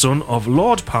grandson of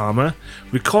Lord Palmer,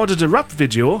 recorded a rap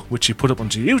video which he put up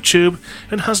onto YouTube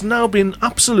and has now been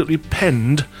absolutely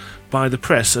penned by the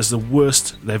press as the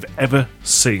worst they've ever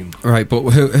seen. Right,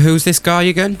 but who's this guy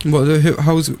again?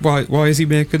 Why is he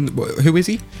making... Who is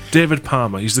he? David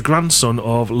Palmer. He's the grandson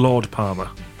of Lord Palmer.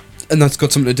 And that's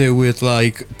got something to do with,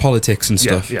 like, politics and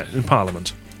stuff? Yeah, in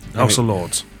Parliament. House of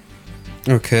Lords.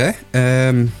 Okay.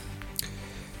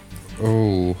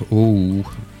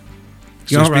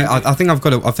 Yeah, right. I think I've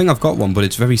got one, but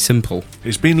it's very simple.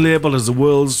 He's been labelled as the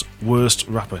world's worst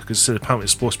rapper because apparently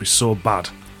it's supposed to be so bad.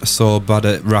 So bad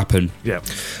at rapping. Yeah.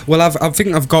 Well, I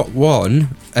think I've got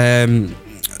one. Do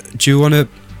you want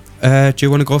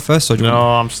to go first? Or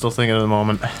I'm still thinking at the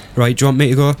moment. Right. Do you want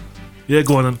me to go? Yeah,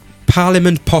 go on then.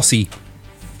 Parliament Posse.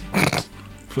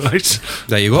 Right.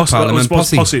 There you go. Parliament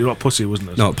Posse. Posse, not pussy,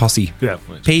 wasn't it? No, Posse. Yeah.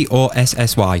 Right. Possy.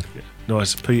 Yeah. No,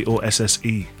 it's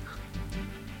Posse.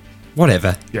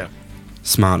 Whatever. Yeah.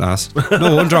 Smart ass.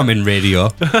 No wonder I'm in radio.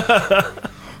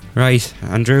 Right,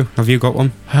 Andrew, have you got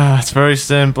one? It's very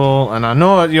simple, and I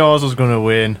know that yours was going to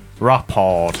win.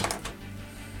 Rapport.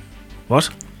 What?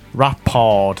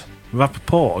 Rapport.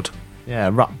 Rapport? Yeah,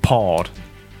 rapport.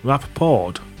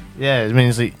 Rapport? Yeah, it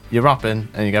means that you're rapping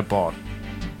and you get bored.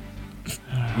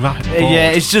 Rapport.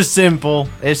 Yeah, it's just simple.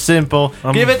 It's simple.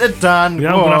 Give it to Dan.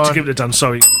 Yeah, I'm going to have to give it to Dan,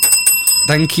 sorry.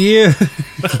 Thank you.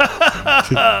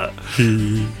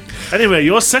 Anyway,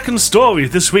 your second story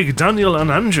this week, Daniel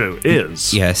and Andrew,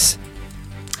 is... Yes.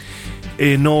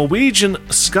 A Norwegian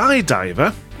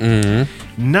skydiver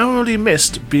narrowly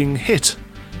missed being hit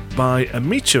by a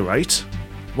meteorite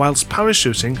whilst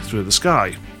parachuting through the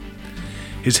sky.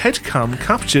 His head cam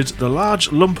captured the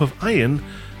large lump of iron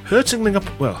hurtling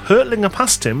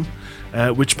past him,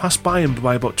 which passed by him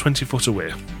by about 20 foot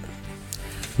away.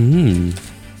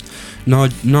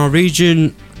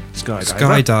 Norwegian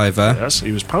skydiver. Yes,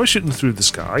 he was parachuting through the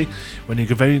sky when he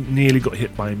very nearly got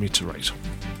hit by a meteorite.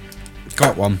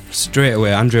 Got one. Straight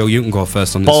away. Andrew, you can go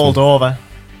first on this Bowled one. over.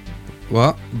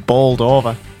 What? Bowled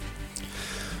over.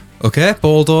 Okay,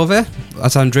 bowled over.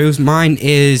 That's Andrew's. Mine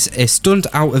is a stunt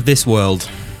out of this world.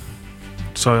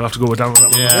 So I'll have to go down on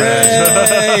that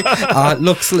one.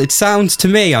 Look, it sounds to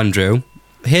me, Andrew,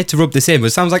 hate to rub this in, but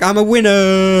it sounds like I'm a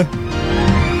winner.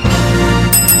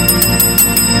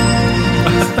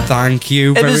 Thank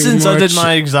you very much. Ever since I did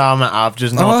my exam, I've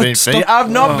just not been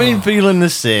been feeling the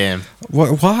same.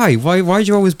 Why? Why do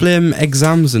you always blame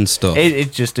exams and stuff?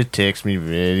 It takes me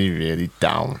really, really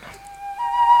down.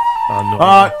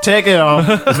 Take it off.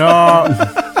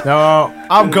 No,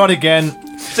 I've got again.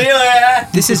 See you later.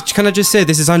 Can I just say,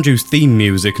 this is Andrew's theme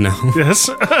music now. Yes.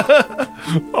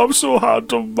 I'm so hard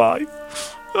done by.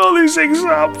 All these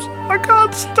exams. I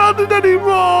can't stand it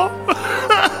anymore.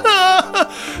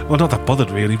 Well, not that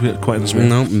bothered, really, but quite honestly.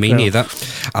 No, me neither.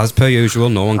 As per usual,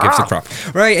 no one gives a crap.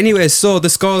 Right, anyway, so the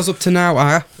scores up to now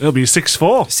are... It'll be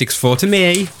 6-4. 6-4 to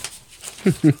me.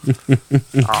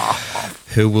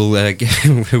 Who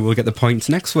will get the points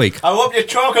next week? I hope you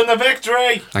choke on the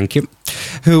victory. Thank you.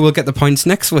 Who will get the points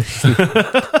next week?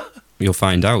 You'll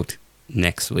find out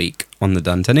next week on the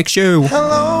Dan Tenick Show.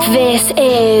 Hello. This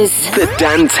is the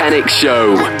Dan Tenick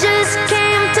Show. I just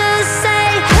came to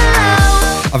say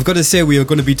hello. I've got to say we are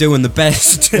going to be doing the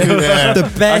best,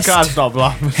 the best I can't stop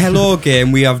laughing. hello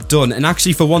game we have done, and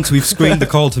actually for once we've screened the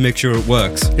call to make sure it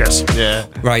works. Yes. Yeah.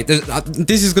 Right,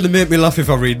 this is going to make me laugh if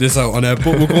I read this out on air,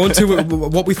 but we're going to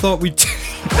what we thought we'd...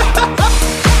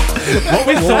 What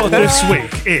we thought this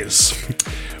week is...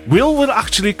 Will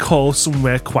actually call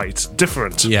somewhere quite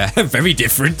different. Yeah, very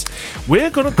different.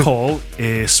 We're going to call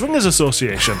a swingers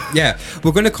association. Yeah,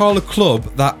 we're going to call a club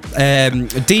that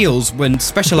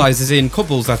specialises in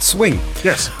couples that swing.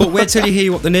 Yes. But wait till you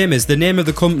hear what the name is. The name of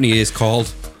the company is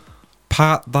called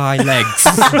Part Thy Legs.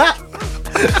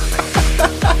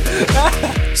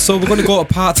 So we're going to go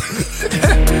to Part...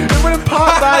 Who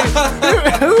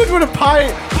would want a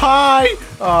pie?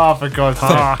 Oh, for God's sake.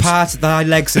 Part Thy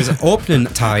Legs is opening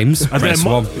times. Press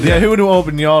one. Yeah, who would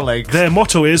open your legs? Their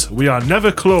motto is, we are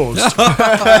never closed.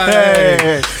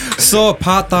 Hey. So,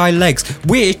 Part Thy Legs,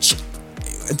 which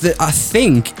I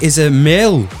think is a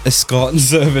male escorting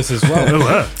service as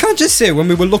well. Can I just say, when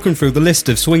we were looking through the list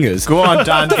of swingers, go on,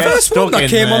 Dan, the first one that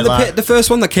came on the first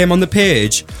one that came on the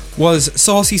page was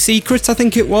Saucy Secrets, I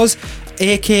think it was,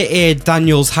 aka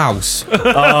Daniel's house.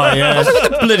 Oh yeah.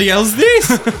 What the bloody hell's this?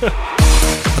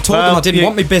 I told them I didn't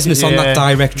want my business on that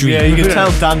directory. Yeah, you can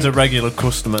tell Dan's a regular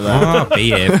customer there. Ah,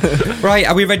 behave. Right,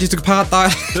 are we ready to part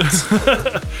that?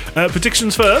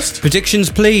 Predictions first. Predictions,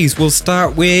 please. We'll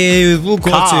start with... We'll go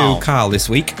to Carl this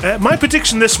week. My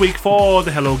prediction this week for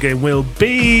the Hello Game will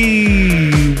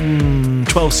be...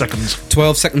 12 seconds.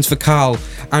 12 seconds for Carl.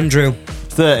 Andrew.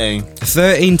 13.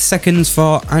 13 seconds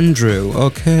for Andrew.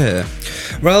 Okay.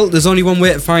 Well, there's only one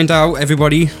way to find out,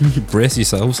 everybody. Brace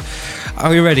yourselves.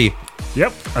 Are we ready?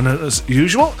 Yep, and as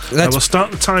usual, I will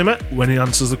start the timer when he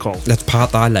answers the call. Let's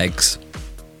part thy legs.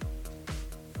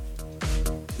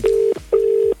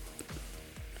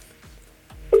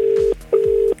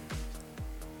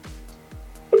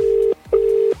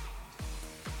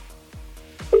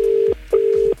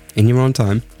 In your own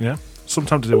time. Yeah,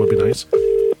 sometime today would be nice.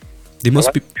 They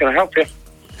must be. Can I help you?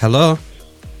 Hello?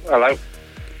 Hello?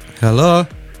 Hello?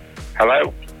 Hello?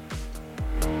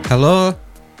 Hello?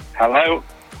 Hello?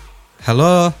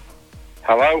 Hello?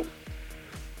 Hello?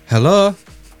 Hello?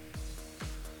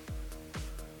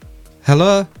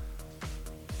 Hello?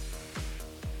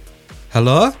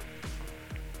 Hello?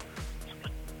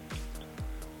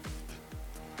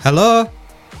 Hello?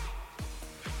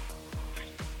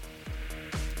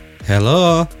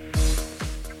 Hello?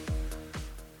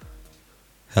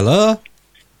 Hello?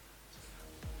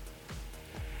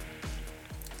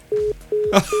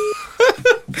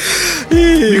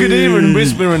 You could even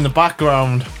whisper in the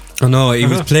background. I know, he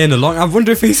was playing along. I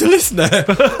wonder if he's a listener.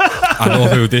 I know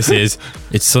who this is.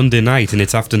 It's Sunday night and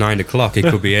it's after 9 o'clock. It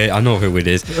could be 8. I know who it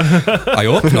is. I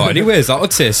hope not. Anyways, that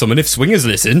would say someone if swingers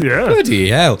listen. Yeah. Bloody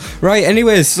hell. Right,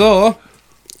 anyways, so...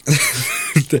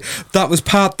 that was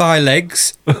Part Thy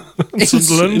Legs.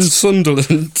 Sunderland. In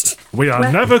Sunderland. We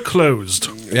are never closed.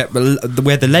 Yeah, but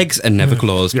where the legs are never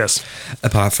closed. Yes.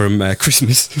 Apart from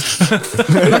Christmas.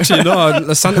 Actually,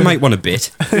 no, Santa might want a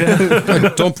bit.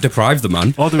 Yeah. Don't deprive the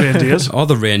man. Or the reindeers. Or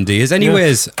the reindeers.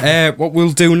 Anyways, what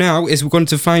we'll do now is we're going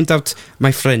to find out,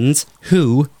 my friends,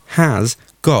 who has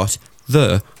got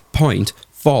the point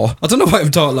for. I don't know why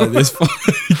I'm talking like this.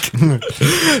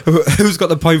 Who's got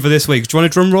the point for this week? Do you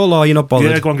want a drum roll or are you not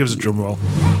bothered? Yeah, go on, give us a drum roll.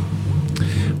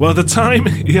 Well, the time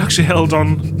he actually held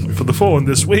on for the phone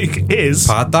this week is...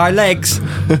 Part Thy Legs.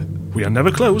 We are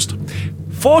never closed.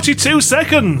 42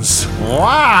 seconds.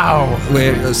 Wow.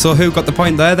 Wait, so who got the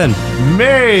point there then?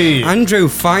 Me. Andrew,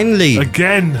 finally.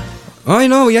 Again. I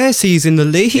know, yes, he's in the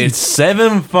lead. It's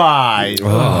 7-5.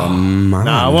 Oh, man.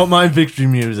 Nah, I want my victory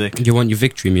music. You want your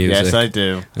victory music? Yes, I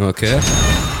do. Okay.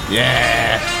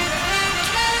 Yeah.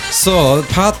 So,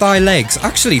 Part Thy Legs.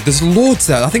 Actually, there's loads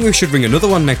there. I think we should bring another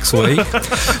one next week.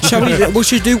 Shall we? We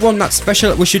should do one that's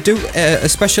special. We should do a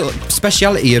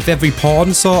speciality of every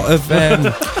porn sort of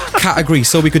category.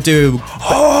 So we could do.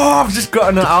 Oh, I've just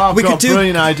got a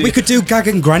brilliant idea. We could do gag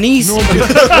and grannies. No,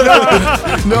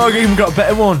 I've even got a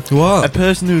better one. What? A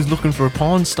person who's looking for a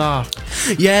porn star.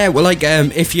 Yeah, well, like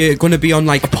if you're going to be on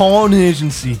like a porn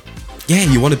agency. Yeah,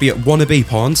 you want to be a wannabe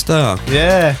porn star.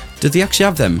 Yeah. Do they actually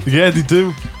have them? Yeah, they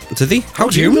do. Do they? How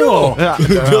do you know?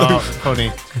 Oh,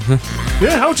 honey.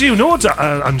 Yeah, how do you know that,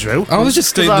 Andrew? I was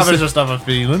just Because I just have a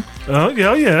feeling. Oh,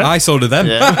 yeah. I sold to them.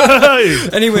 Yeah.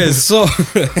 Anyways, so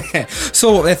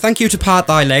thank you to Part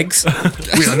Thy Legs.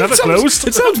 We are never closed.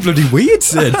 It sounds bloody weird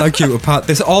saying thank you to Part.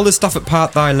 There's all the stuff at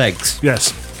Part Thy Legs.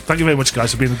 Yes. Thank you very much,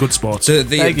 guys, for being good sports.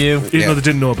 Thank you. Even though they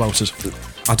didn't know about it.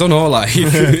 I don't know, like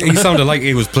he sounded like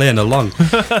he was playing along.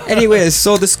 Anyways,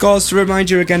 so the scores to remind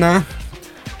you again are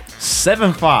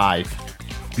 7-5.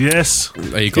 Yes.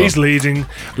 There you go. He's leading.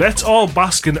 Let's all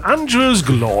bask in Andrew's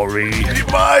glory.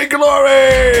 My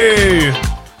glory!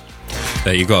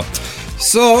 There you go.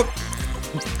 So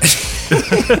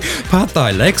Part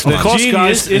Thy Legs, man. Of course, Genius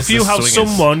guys, if is you the have swingers.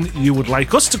 someone you would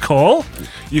like us to call,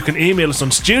 you can email us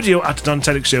on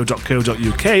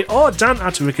studio@dantenicshow.co.uk or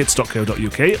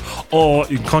dan@rickets.co.uk, or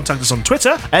you can contact us on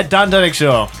Twitter At Dan Tenick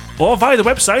Show. or via the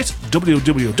website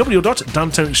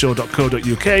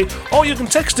www.dantenicshow.co.uk, or you can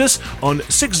text us on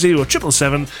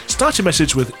 60777. Start your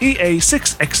message with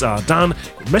EA6XR Dan.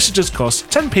 Messages cost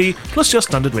 10p plus your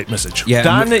standard rate message. Yeah,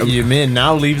 Dan, you may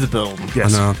now leave the building.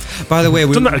 Yes. I know. By the way,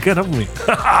 We've done that again, haven't we?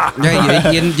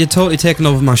 yeah, you're totally taking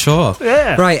over my show.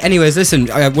 Yeah. Right. Anyways, listen,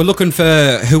 we're looking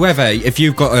for whoever. If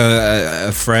you've got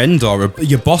a friend or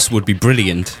your boss would be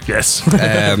brilliant. Yes. Who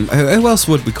else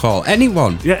would we call?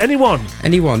 Anyone. Yeah, anyone.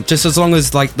 Just as long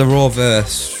as like they're over.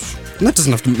 That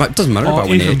doesn't have to. It doesn't matter Or about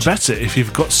an even age. better, if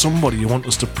you've got somebody you want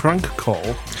us to prank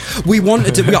call. We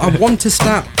wanted to. I want to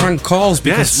start prank calls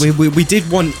because Yes. we did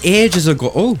one ages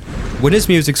ago. Oh, Winners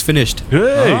Music's finished.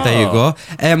 Hey. There you go.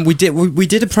 We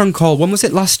did a prank call. When was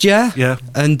it? Last year. Yeah.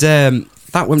 And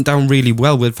that went down really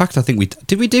well. In fact, I think we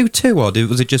do two or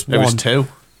was it just It one? was 2.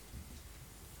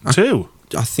 Two.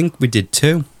 I think we did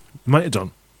two. Might have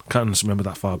done. Can't remember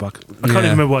that far back. I can't even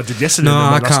remember what I did yesterday. No,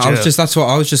 remember I last can't. year. That's what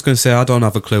I was just going to say. I don't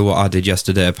have a clue what I did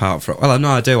yesterday apart from. Well,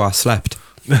 no, I do. I slept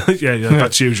yeah,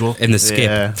 that's usual. in the skip.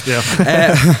 Yeah.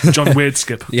 Yeah. John Wade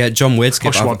skip. Yeah, John Wade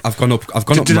skip. Posh one. I've gone up. I've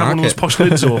gone up Did it have one of those market. posh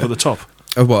lids over the top?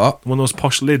 A what? One of those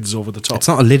posh lids over the top. It's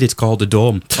not a lid. It's called a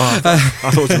dome. Oh, I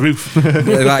thought it was a roof.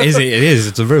 That is it. It is.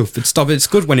 It's a roof. It's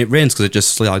good when it rains because it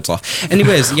just slides off.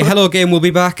 Anyways, your Hello Game will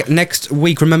be back next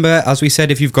week. Remember, as we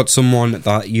said, if you've got someone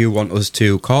that you want us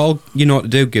to call, you know what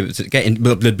to do. Get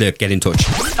in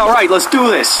touch. All right, let's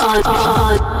do this.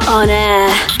 On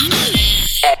air.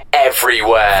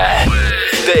 Everywhere.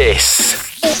 This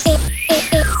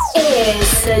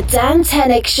Is the Dan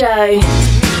Tenick Show.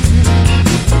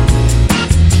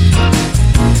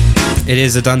 It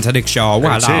is a Dan Tenick Show.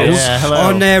 Hello. Yeah, hello.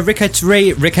 On Rick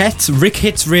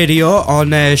Hits Radio,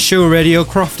 on Show Radio,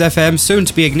 Croft FM, soon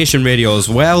to be Ignition Radio as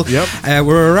well. Yep.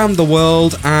 We're around the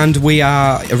world and we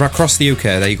are across the UK.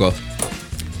 There you go.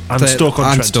 And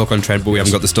Stoke-on-Trent. And Stoke-on-Trent, but we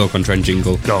haven't got the Stoke-on-Trent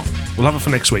jingle. No, we'll have it for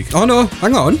next week. Oh no,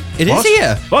 hang on. It is What?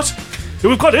 here. What? Yeah,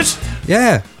 we've got it.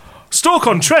 Yeah.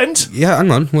 Stoke-on-Trent. Yeah,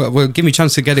 hang on. Well, give me a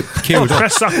chance to get it queued up.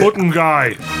 Press that button,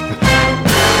 guy.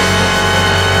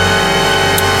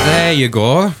 There you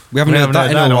go. We haven't heard that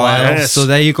in a while. Yes. So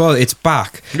there you go. It's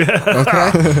back. Okay.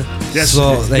 Yes.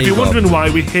 So there if you you're go. wondering why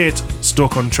we hate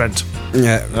Stoke-on-Trent,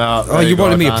 Yeah. Oh, Oh, there you you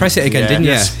wanted go, me to Dan. press it again, Yeah. didn't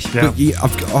you? Yes. Yeah.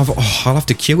 But I'll have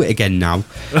to cue it again now.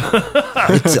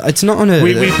 it's not on a.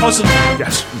 we possibly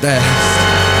yes. There.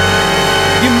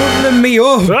 You're muddling me up.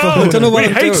 Oh, I don't know what we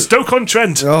I'm hate doing.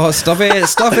 Stoke-on-Trent. Oh, stop it.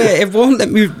 Stop it. It won't let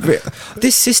me.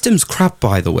 This system's crap,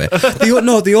 by the way.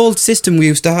 The old system we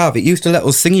used to have, it used to let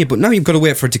us sing you, but now you've got to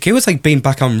wait for it to queue. It's like being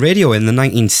back on radio in the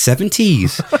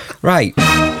 1970s. Right.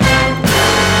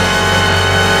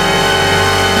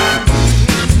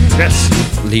 Yes.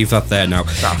 Leave that there now.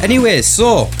 Anyway,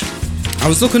 so I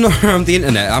was looking around the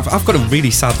internet. I've got a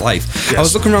really sad life. Yes. I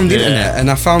was looking around the internet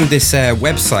and I found this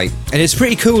website, and it's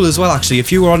pretty cool as well. Actually,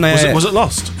 if you were on, Was it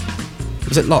lost?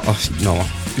 Was it lost? Oh, no.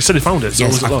 You said you found it, so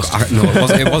was it lost? No,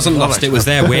 it wasn't lost. It was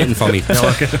there waiting for me.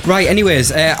 Right.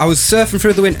 Anyways, I was surfing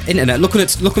through the internet,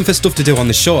 looking for stuff to do on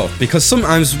the show, because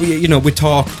sometimes we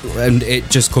talk and it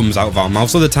just comes out of our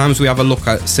mouths. Other times we have a look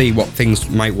at see what things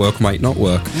might work, might not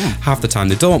work. Half the time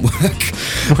they don't work.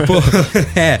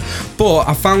 But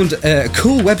I found a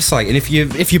cool website, and if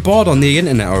you're bored on the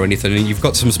internet or anything and you've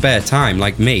got some spare time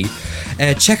like me,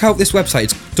 check out this website.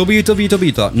 It's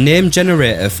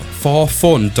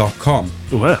www.namegeneratorforfun.com.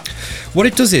 Where? What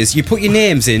it does is you put your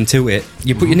names into it,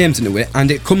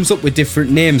 and it comes up with different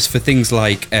names for things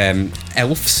like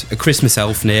elves, a Christmas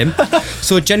elf name.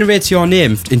 So it generates your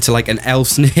name into like an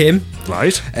elf's name,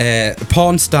 Right. a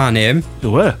porn star name,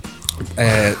 Where?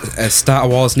 a Star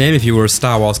Wars name if you were a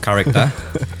Star Wars character.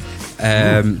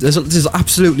 There's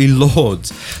absolutely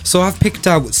loads. So I've picked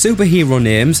out superhero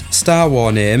names, Star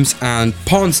Wars names, and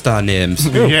porn star names.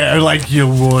 Yeah, like you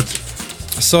would.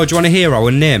 So, do you want to hear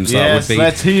our names? Yes, that would be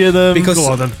let's hear them. because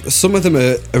Go on, then. some of them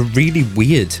are really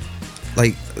weird.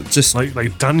 Like just like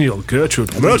Daniel,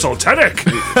 Gertrude, Myrtle, Tenick.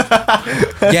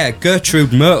 Yeah,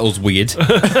 Gertrude Myrtle's weird.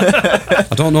 I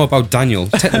don't know about Daniel.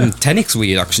 Tenick's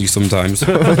weird actually sometimes.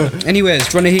 Anyways,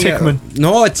 do you want to hear? Tickman.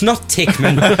 No, it's not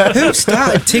Tickman. Who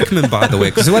started Tickman, by the way?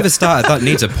 Because whoever started that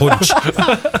needs a punch.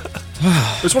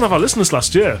 It's one of our listeners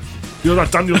last year. You know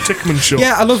that Daniel Tickman show?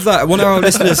 Yeah, I love that. One of our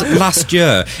listeners last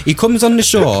year, he comes on the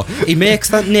show, he makes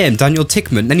that name, Daniel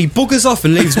Tickman, then he buggers off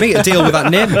and leaves me to deal with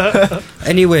that name.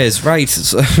 Anyways, right.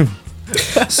 So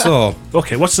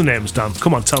okay, what's the names, Dan?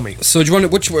 Come on, tell me. So do you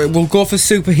want we'll go for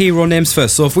superhero names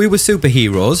first. So if we were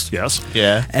superheroes, yes,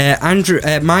 yeah. Andrew,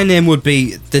 my name would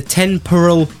be the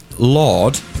Temporal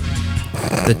Lord.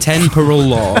 The Temporal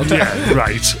Lord. Yeah,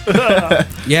 right.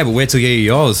 Yeah, but wait till you hear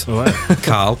yours,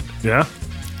 Carl. Yeah.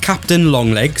 Captain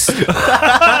Longlegs.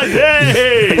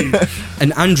 Yay!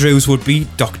 And Andrew's would be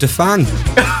Dr. Fang.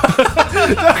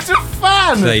 Dr.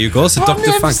 Fang! There you go, so What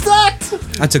Dr. Fang. name's that?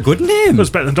 That's a good name.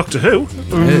 It's better than Doctor Who.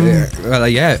 Well,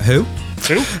 yeah, who?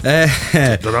 Who?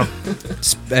 Don't know.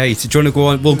 Hey, do you want to go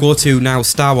on? We'll go to now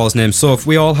Star Wars names. So if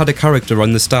we all had a character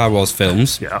on the Star Wars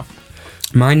films, yeah,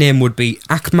 my name would be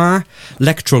Akma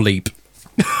Electroleap.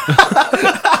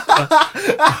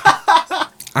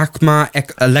 Akma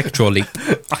Electroleap.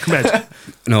 Ahmed.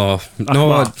 No,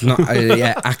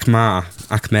 yeah, Akma.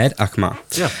 Ahmed.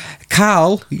 Yeah.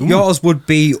 Carl, yours would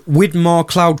be Widmore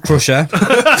Cloud Crusher.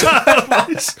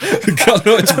 God,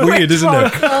 no, it's weird, isn't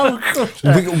it?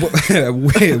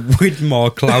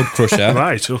 Widmore Cloud Crusher.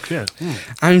 Right, okay.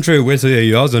 Andrew, where's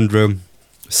yours, Andrew?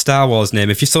 Star Wars name.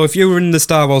 If you were in the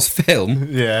Star Wars film,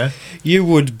 yeah, you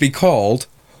would be called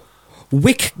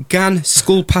Wickgan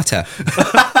Skullpatter.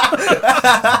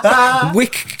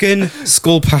 Wickgan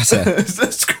Skullpatter.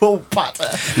 Skullpatter.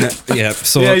 No, yeah,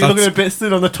 so yeah, you're that's, looking a bit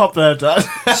thin on the top there, Dad.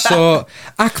 So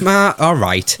Akma, all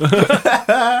right.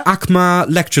 Akma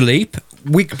Electroleap,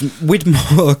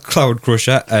 Widmore Cloud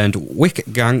Crusher, and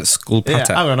Wickgang Skullpatter.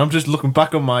 Yeah, hang on, I'm just looking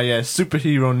back on my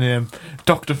superhero name,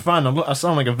 Dr. Fan. I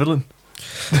sound like a villain.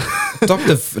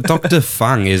 Dr.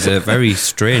 Fang is a very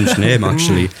strange name,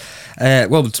 actually.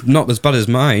 Well, it's not as bad as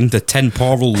mine, the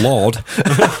Temporal Lord.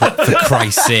 For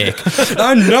Christ's sake.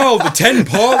 And now the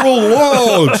Temporal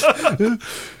Lord!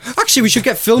 Actually, we should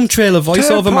get film trailer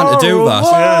voiceover man to do that.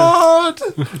 Lord!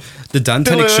 The Dan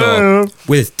Tenick Show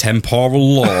with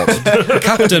Temporal Lord,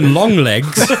 Captain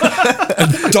Longlegs,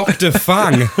 and Dr.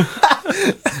 Fang.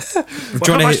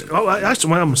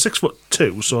 I'm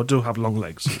 6'2", so I do have long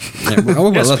legs. Yeah,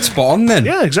 well, that's spot on then.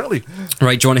 Yeah, exactly.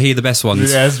 Right, do you want to hear the best ones?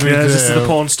 Yes, we do. This is the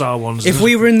porn star ones. If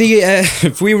we were in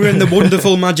the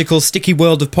wonderful, magical, sticky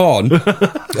world of porn,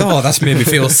 oh, that's made me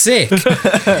feel sick.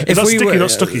 If not we sticky, were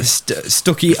not stucky.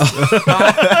 Stucky,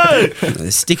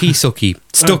 sticky, sucky,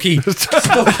 stucky.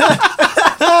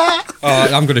 Oh,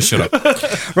 I'm going to shut up.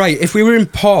 Right, if we were in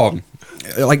porn,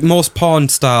 like most porn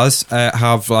stars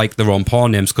have like their own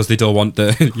porn names because they don't want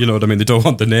the, you know what I mean, they don't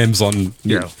want the names on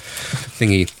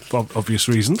thingy. For obvious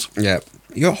reasons. Yeah.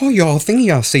 Your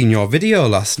thingy, I've seen your video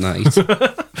last night.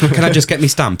 Can I just get me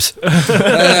stamps?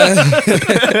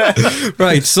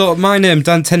 Right, so my name,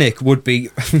 Dan Tenick, would be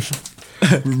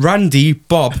Randy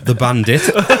Bob the Bandit.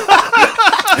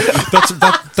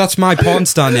 That's my porn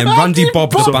star name, Randy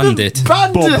Bob the Bandit.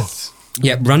 Bandit.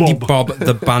 Yeah, Randy Bob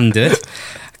the Bandit.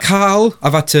 Carl,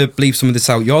 I've had to bleep some of this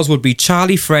out. Yours would be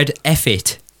Charlie Fred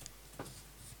F-It.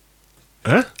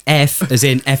 Huh? F as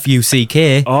in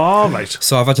F-U-C-K. Oh, right.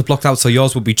 So I've had to block that out. So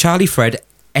yours would be Charlie Fred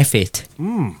F-It.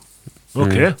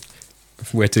 Okay.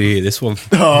 Wait till you hear this one.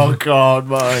 Oh, God,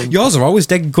 mine. Yours are always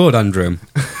dead good, Andrew.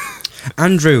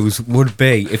 Andrew's would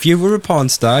be, if you were a porn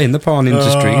star in the porn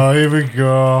industry, Oh, here we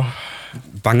go.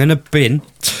 banging a bin,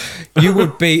 you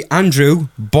would be Andrew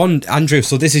Bond. Andrew,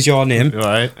 so this is your name.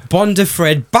 Right.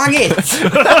 Bondefred Bang It!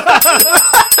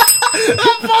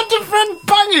 Bondefred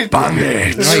Bang It! Bang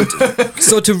it! Right.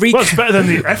 So to recap. Well, it's better than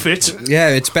the F it. Yeah,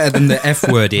 it's better than the F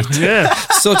word it. Yeah.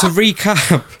 So to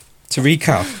recap,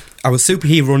 our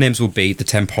superhero names would be the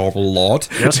Temporal Lord,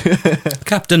 Yes.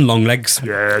 Captain Longlegs,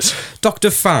 Yes.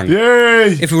 Dr. Fang.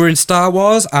 Yay! If we were in Star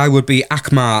Wars, I would be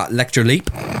Akma Electroleap.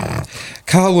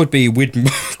 Carl would be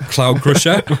Widmore Cloud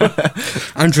Crusher.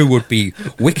 Andrew would be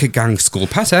Wickgang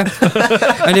Skullpatter.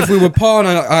 And if we were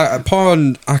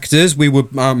porn actors, we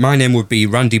would. My name would be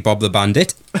Randy Bob the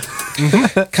Bandit.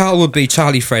 Carl would be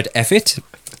Charlie Fred F-It.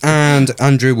 And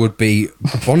Andrew would be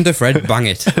Bonda Fred Bang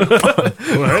It.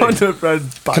 Bonda Fred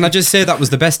Bang. Can I just say that was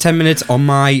the best 10 minutes on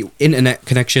my internet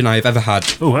connection I've ever had.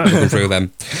 Oh, wow. Looking through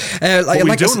them. What were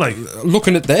you doing,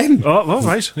 looking at them. Oh,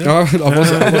 right. Yeah.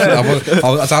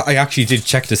 I actually did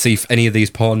check to see if any of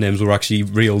these porn names were actually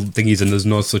real thingies, and there's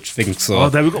no such thing. So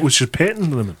there we go. We should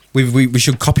patent them. We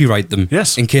should copyright them.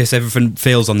 Yes. In case everything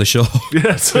fails on the show.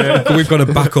 Yes. We've got a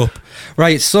backup.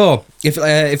 Right, so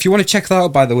if you want to check that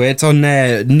out, by the way, it's on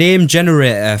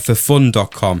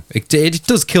namegeneratorforfun.com. It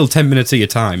does kill 10 minutes of your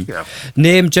time. Yeah.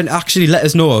 Actually, let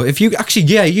us know. If you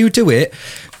you do it.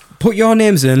 Put your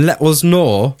names in and let us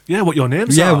know. Yeah, what your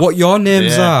names are. Yeah, what your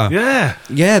names are. Yeah.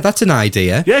 Yeah, that's an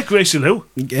idea. Yeah, Gracie Lou.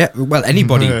 Yeah, well,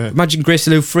 anybody. Imagine Gracie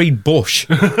Lou freed Bush.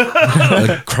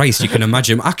 Christ, you can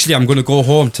imagine. Actually, I'm going to go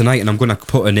home tonight and I'm going to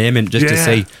put a name in just to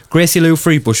see. Gracie Lou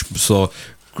freed Bush, so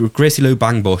Gracie Lou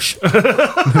Bang Bush.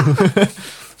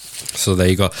 So there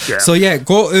you go. Yeah. So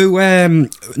go to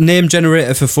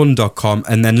namegeneratorforfun.com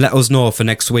and then let us know for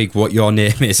next week what your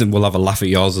name is, and we'll have a laugh at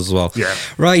yours as well. Yeah.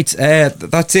 Right,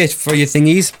 that's it for your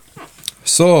thingies.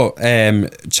 So,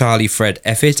 Charlie Fred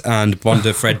Effit and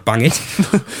Bonda Fred Bang It.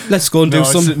 Let's go and do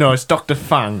some... It's Dr.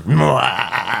 Fang.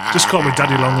 Just call me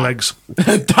Daddy Longlegs.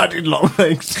 Daddy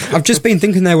Longlegs. I've just been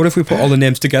thinking there, what if we put all the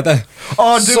names together?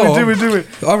 Oh, do it.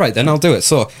 All right, then, I'll do it.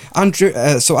 So, Andrew,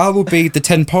 I will be the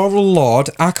Temporal Lord,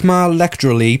 Akmar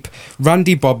Lectroleap,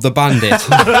 Randy Bob the Bandit.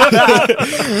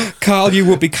 Carl, you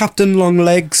will be Captain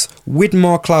Longlegs,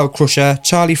 Widmore Cloud Crusher,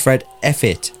 Charlie Fred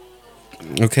Effit.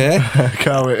 Okay.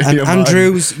 And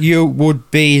Andrews, you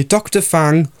would be Dr.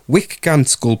 Fang, Wick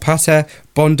Ganskull Patter,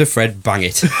 Bonda Fred Bang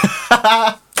It.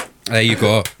 There you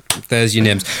go. There's your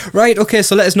names. Right, okay,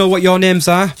 so let us know what your names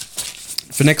are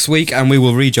for next week, and we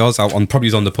will read yours out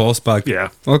probably on the post bag. Yeah.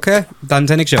 Okay, Dan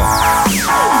Tenick Show.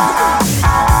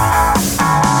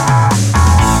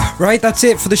 Right, that's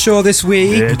it for the show this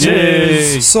week. It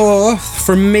is. So,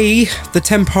 from me, the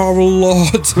Temporal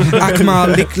Lord,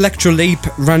 Akmar Lectroleap,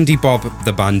 Randy Bob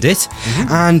the Bandit,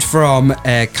 and from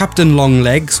Captain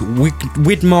Longlegs,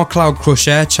 Widmore Cloud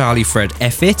Crusher, Charlie Fred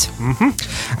Effit,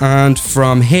 and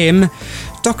from him,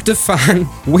 Dr. Fang,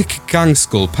 Wick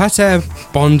Gangskull Patter,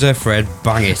 Bonda Fred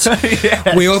Bang It.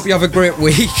 Yes. We hope you have a great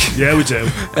week. Yeah, we do.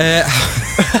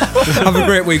 Have a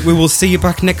great week. We will see you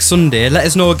back next Sunday. Let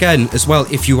us know again as well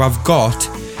if you have got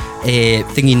a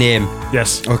thingy name.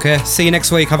 Yes. Okay, see you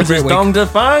next week. Have a great week. Dr.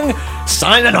 Fang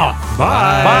signing off.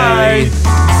 Bye. Bye.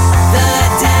 The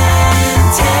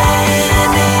Dan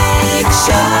Tenick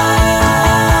Show.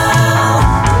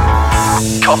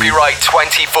 Copyright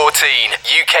 2014,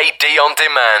 UKD on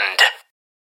demand.